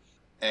Sussman.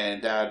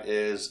 And that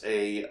is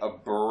a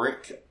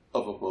brick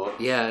of a book.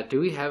 Yeah, do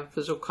we have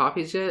physical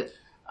copies yet?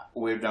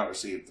 We've not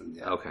received them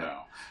yet. Okay.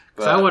 No.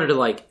 But I wanted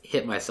to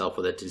hit myself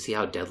with it to see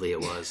how deadly it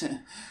was.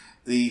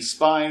 The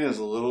spine is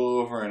a little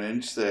over an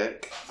inch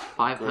thick.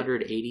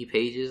 580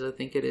 pages, I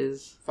think it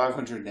is.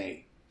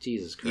 508.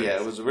 Jesus Christ. Yeah,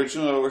 it was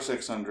originally over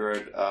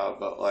 600,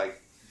 but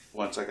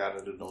once I got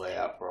it in the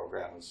layout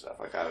program and stuff,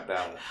 I got it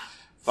down to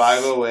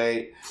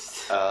 508.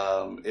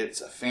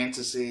 It's a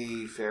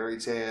fantasy fairy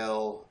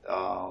tale.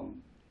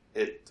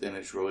 And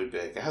it's really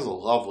big. It has a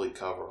lovely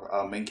cover.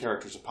 Main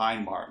character's a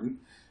pine marten,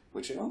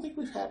 which I don't think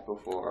we've had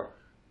before.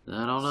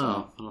 I don't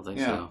know. I don't think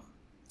so.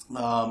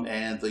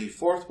 And the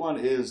 4th one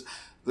is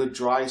The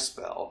Dry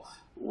Spell,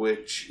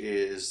 which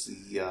is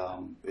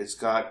it's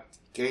got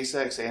gay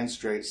sex and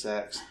straight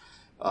sex,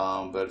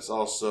 but it's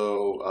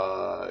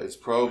also it's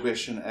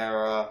Prohibition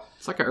era.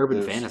 It's like an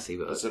urban fantasy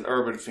book. It's an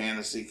urban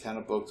fantasy kind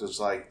of book. There's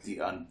the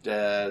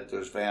undead,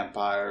 there's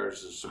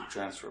vampires, there's some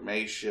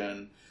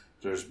transformation,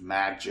 there's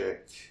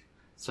magic.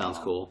 Sounds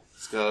cool.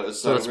 So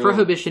it's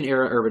Prohibition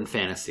era urban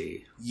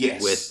fantasy.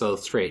 Yes. With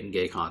both straight and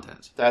gay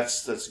content.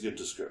 That's a good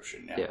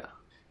description, Yeah.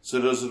 So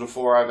those are the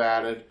 4 I've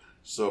added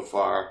so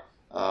far.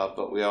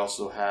 But we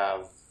also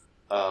have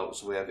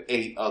we have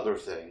 8 other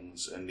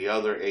things, and the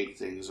other 8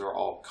 things are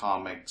all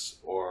comics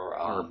or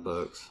art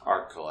books.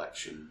 Art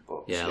collection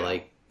books.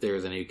 Yeah,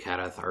 there's a new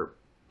Cadath art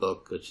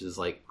book, which is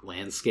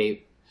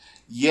landscape.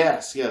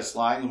 Yes,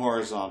 Lying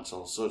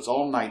Horizontal. So it's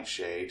all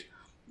Nightshade.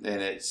 And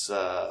it's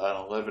an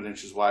 11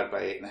 inches wide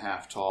by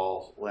 8.5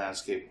 tall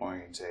landscape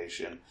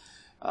orientation.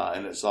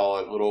 And it's all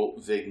little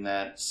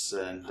vignettes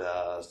and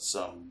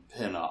some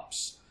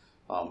pinups,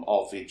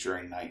 all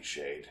featuring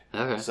Nightshade.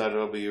 Okay. So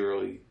it'll be a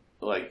really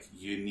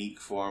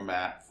unique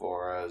format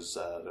for us.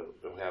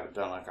 We haven't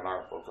done an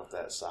art book of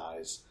that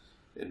size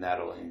in that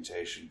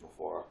orientation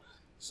before.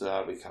 So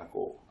that'll be kind of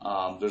cool.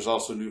 There's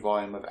also a new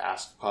volume of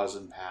Ask Puz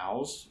and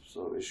Pals,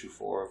 so issue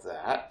 4 of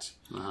that.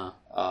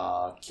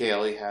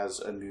 Kaylee has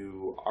a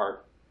new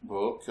art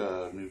book,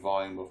 a new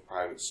volume of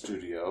Private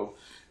Studio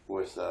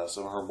with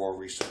some of her more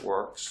recent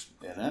works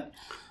in it.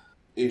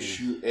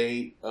 Issue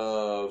 8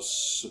 of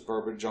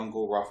Suburban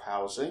Jungle Rough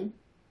Housing,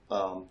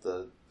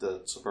 the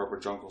Suburban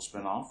Jungle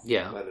spinoff.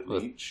 Yeah. By the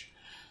Beach.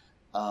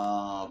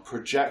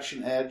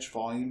 Projection Edge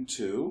Volume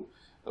 2.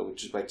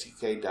 Which is by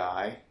T.K.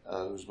 Dye,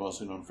 who's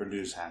mostly known for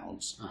News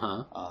Hounds.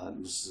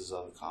 This is his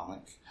other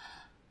comic.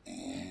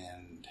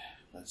 And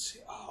let's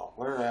see. Oh,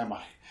 where am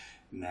I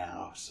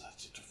now? So I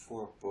did the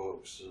 4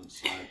 books.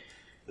 It's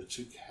the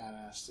 2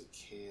 Cadass, the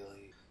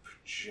Kaylee,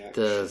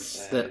 Projection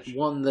Edge. That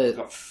one that... I've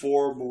got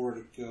 4 more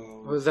to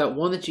go. Was that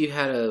one that you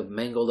had a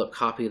mangled up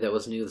copy that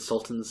was new, the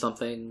Sultan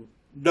something?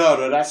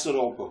 No, that's an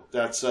old book.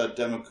 That's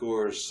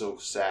Demicour's Silk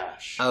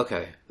Sash.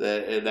 Okay.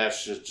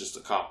 That's just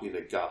a copy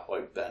that got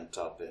bent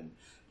up in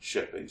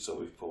shipping, so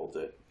we've pulled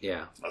it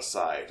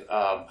aside.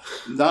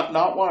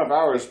 Not one of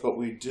ours, but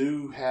we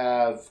do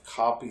have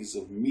copies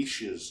of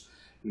Misha's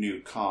new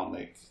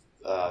comic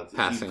that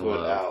he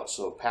put out.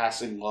 So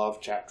Passing Love,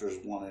 chapters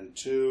 1 and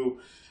 2.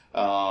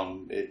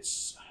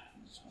 It's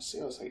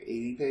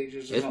 80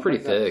 pages. It's pretty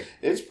thick.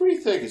 It's pretty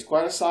thick. It's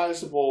quite a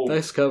sizable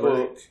nice cover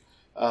book.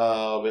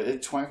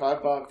 It's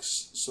 $25,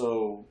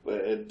 so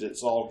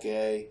it's all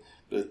gay.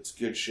 It's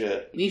good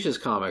shit. Misha's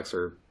comics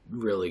are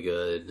really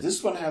good.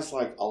 This one has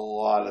a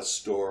lot of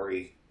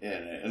story in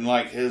it, and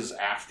his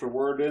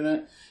afterword in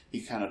it, he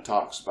kind of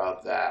talks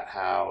about that,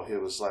 how he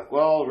was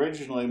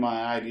originally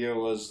my idea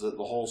was that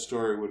the whole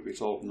story would be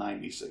told in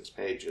 96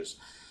 pages,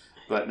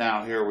 but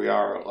now here we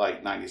are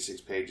at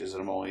 96 pages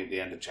and I'm only at the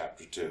end of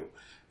chapter 2,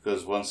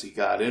 because once he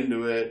got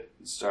into it,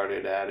 he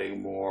started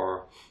adding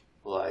more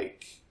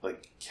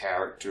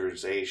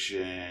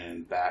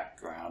characterization,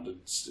 background, and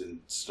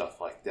stuff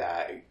like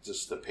that.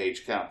 Just the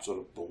page count sort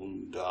of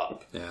ballooned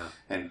up. Yeah.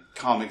 And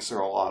comics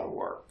are a lot of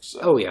work. So,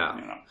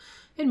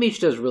 And Mish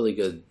does really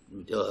good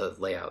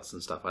layouts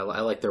and stuff. I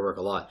like their work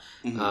a lot.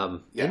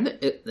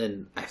 Mm-hmm.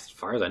 And as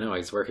far as I know,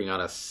 he's working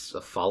on a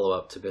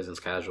follow-up to Business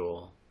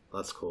Casual.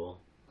 That's cool.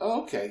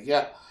 Oh, okay,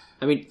 yeah.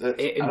 I mean,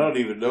 I don't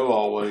even know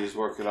all what he's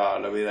working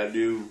on. I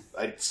mean,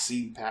 I'd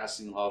seen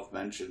Passing Love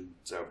mentioned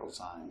several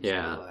times.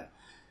 Yeah.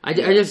 I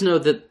just know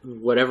that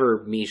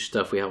whatever Mish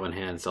stuff we have on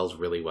hand sells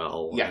really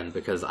well. Yeah. And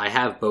because I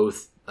have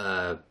both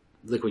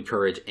Liquid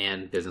Courage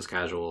and Business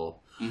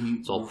Casual,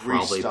 so I'll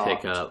probably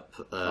pick up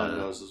on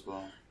those as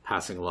well.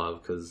 Passing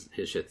Love because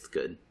his shit's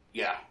good.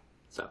 Yeah.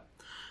 So,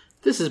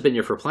 this has been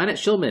your For Planet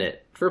Shill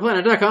Minute.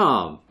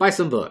 ForPlanet.com. Buy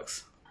some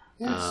books.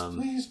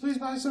 Yes, please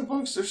buy some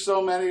books. There's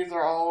so many.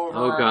 They're all over.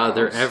 Oh God,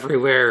 they're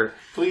everywhere.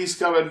 Please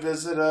come and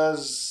visit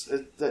us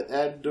at the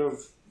end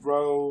of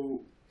row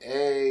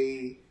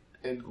A.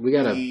 And we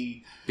got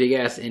a big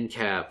ass end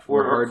cap.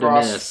 We're hard to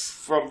miss.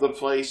 From the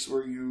place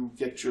where you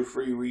get your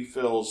free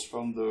refills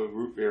from the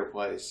root beer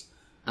place.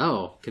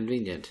 Oh,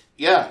 convenient.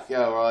 Yeah,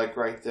 we're like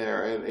right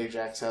there. And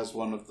Ajax has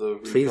one of the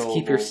refillable Please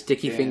keep your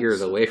sticky cans.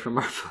 fingers away from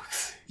our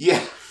books.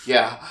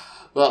 Yeah.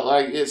 But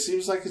like, it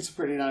seems like it's a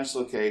pretty nice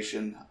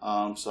location.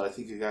 So I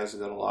think you guys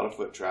have got a lot of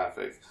foot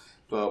traffic.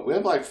 But we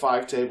have like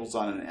 5 tables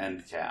on an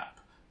end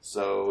cap.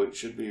 So it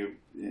should be,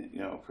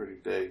 a pretty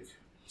big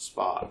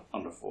spot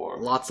on the floor.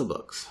 Lots of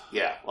books.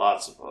 Yeah,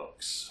 lots of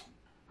books.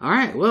 All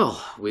right,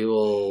 well, we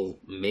will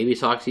maybe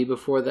talk to you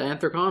before the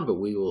Anthrocon, but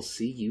we will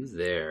see you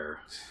there.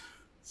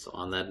 So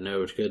on that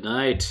note, good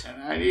night.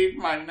 And I need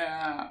my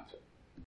nap.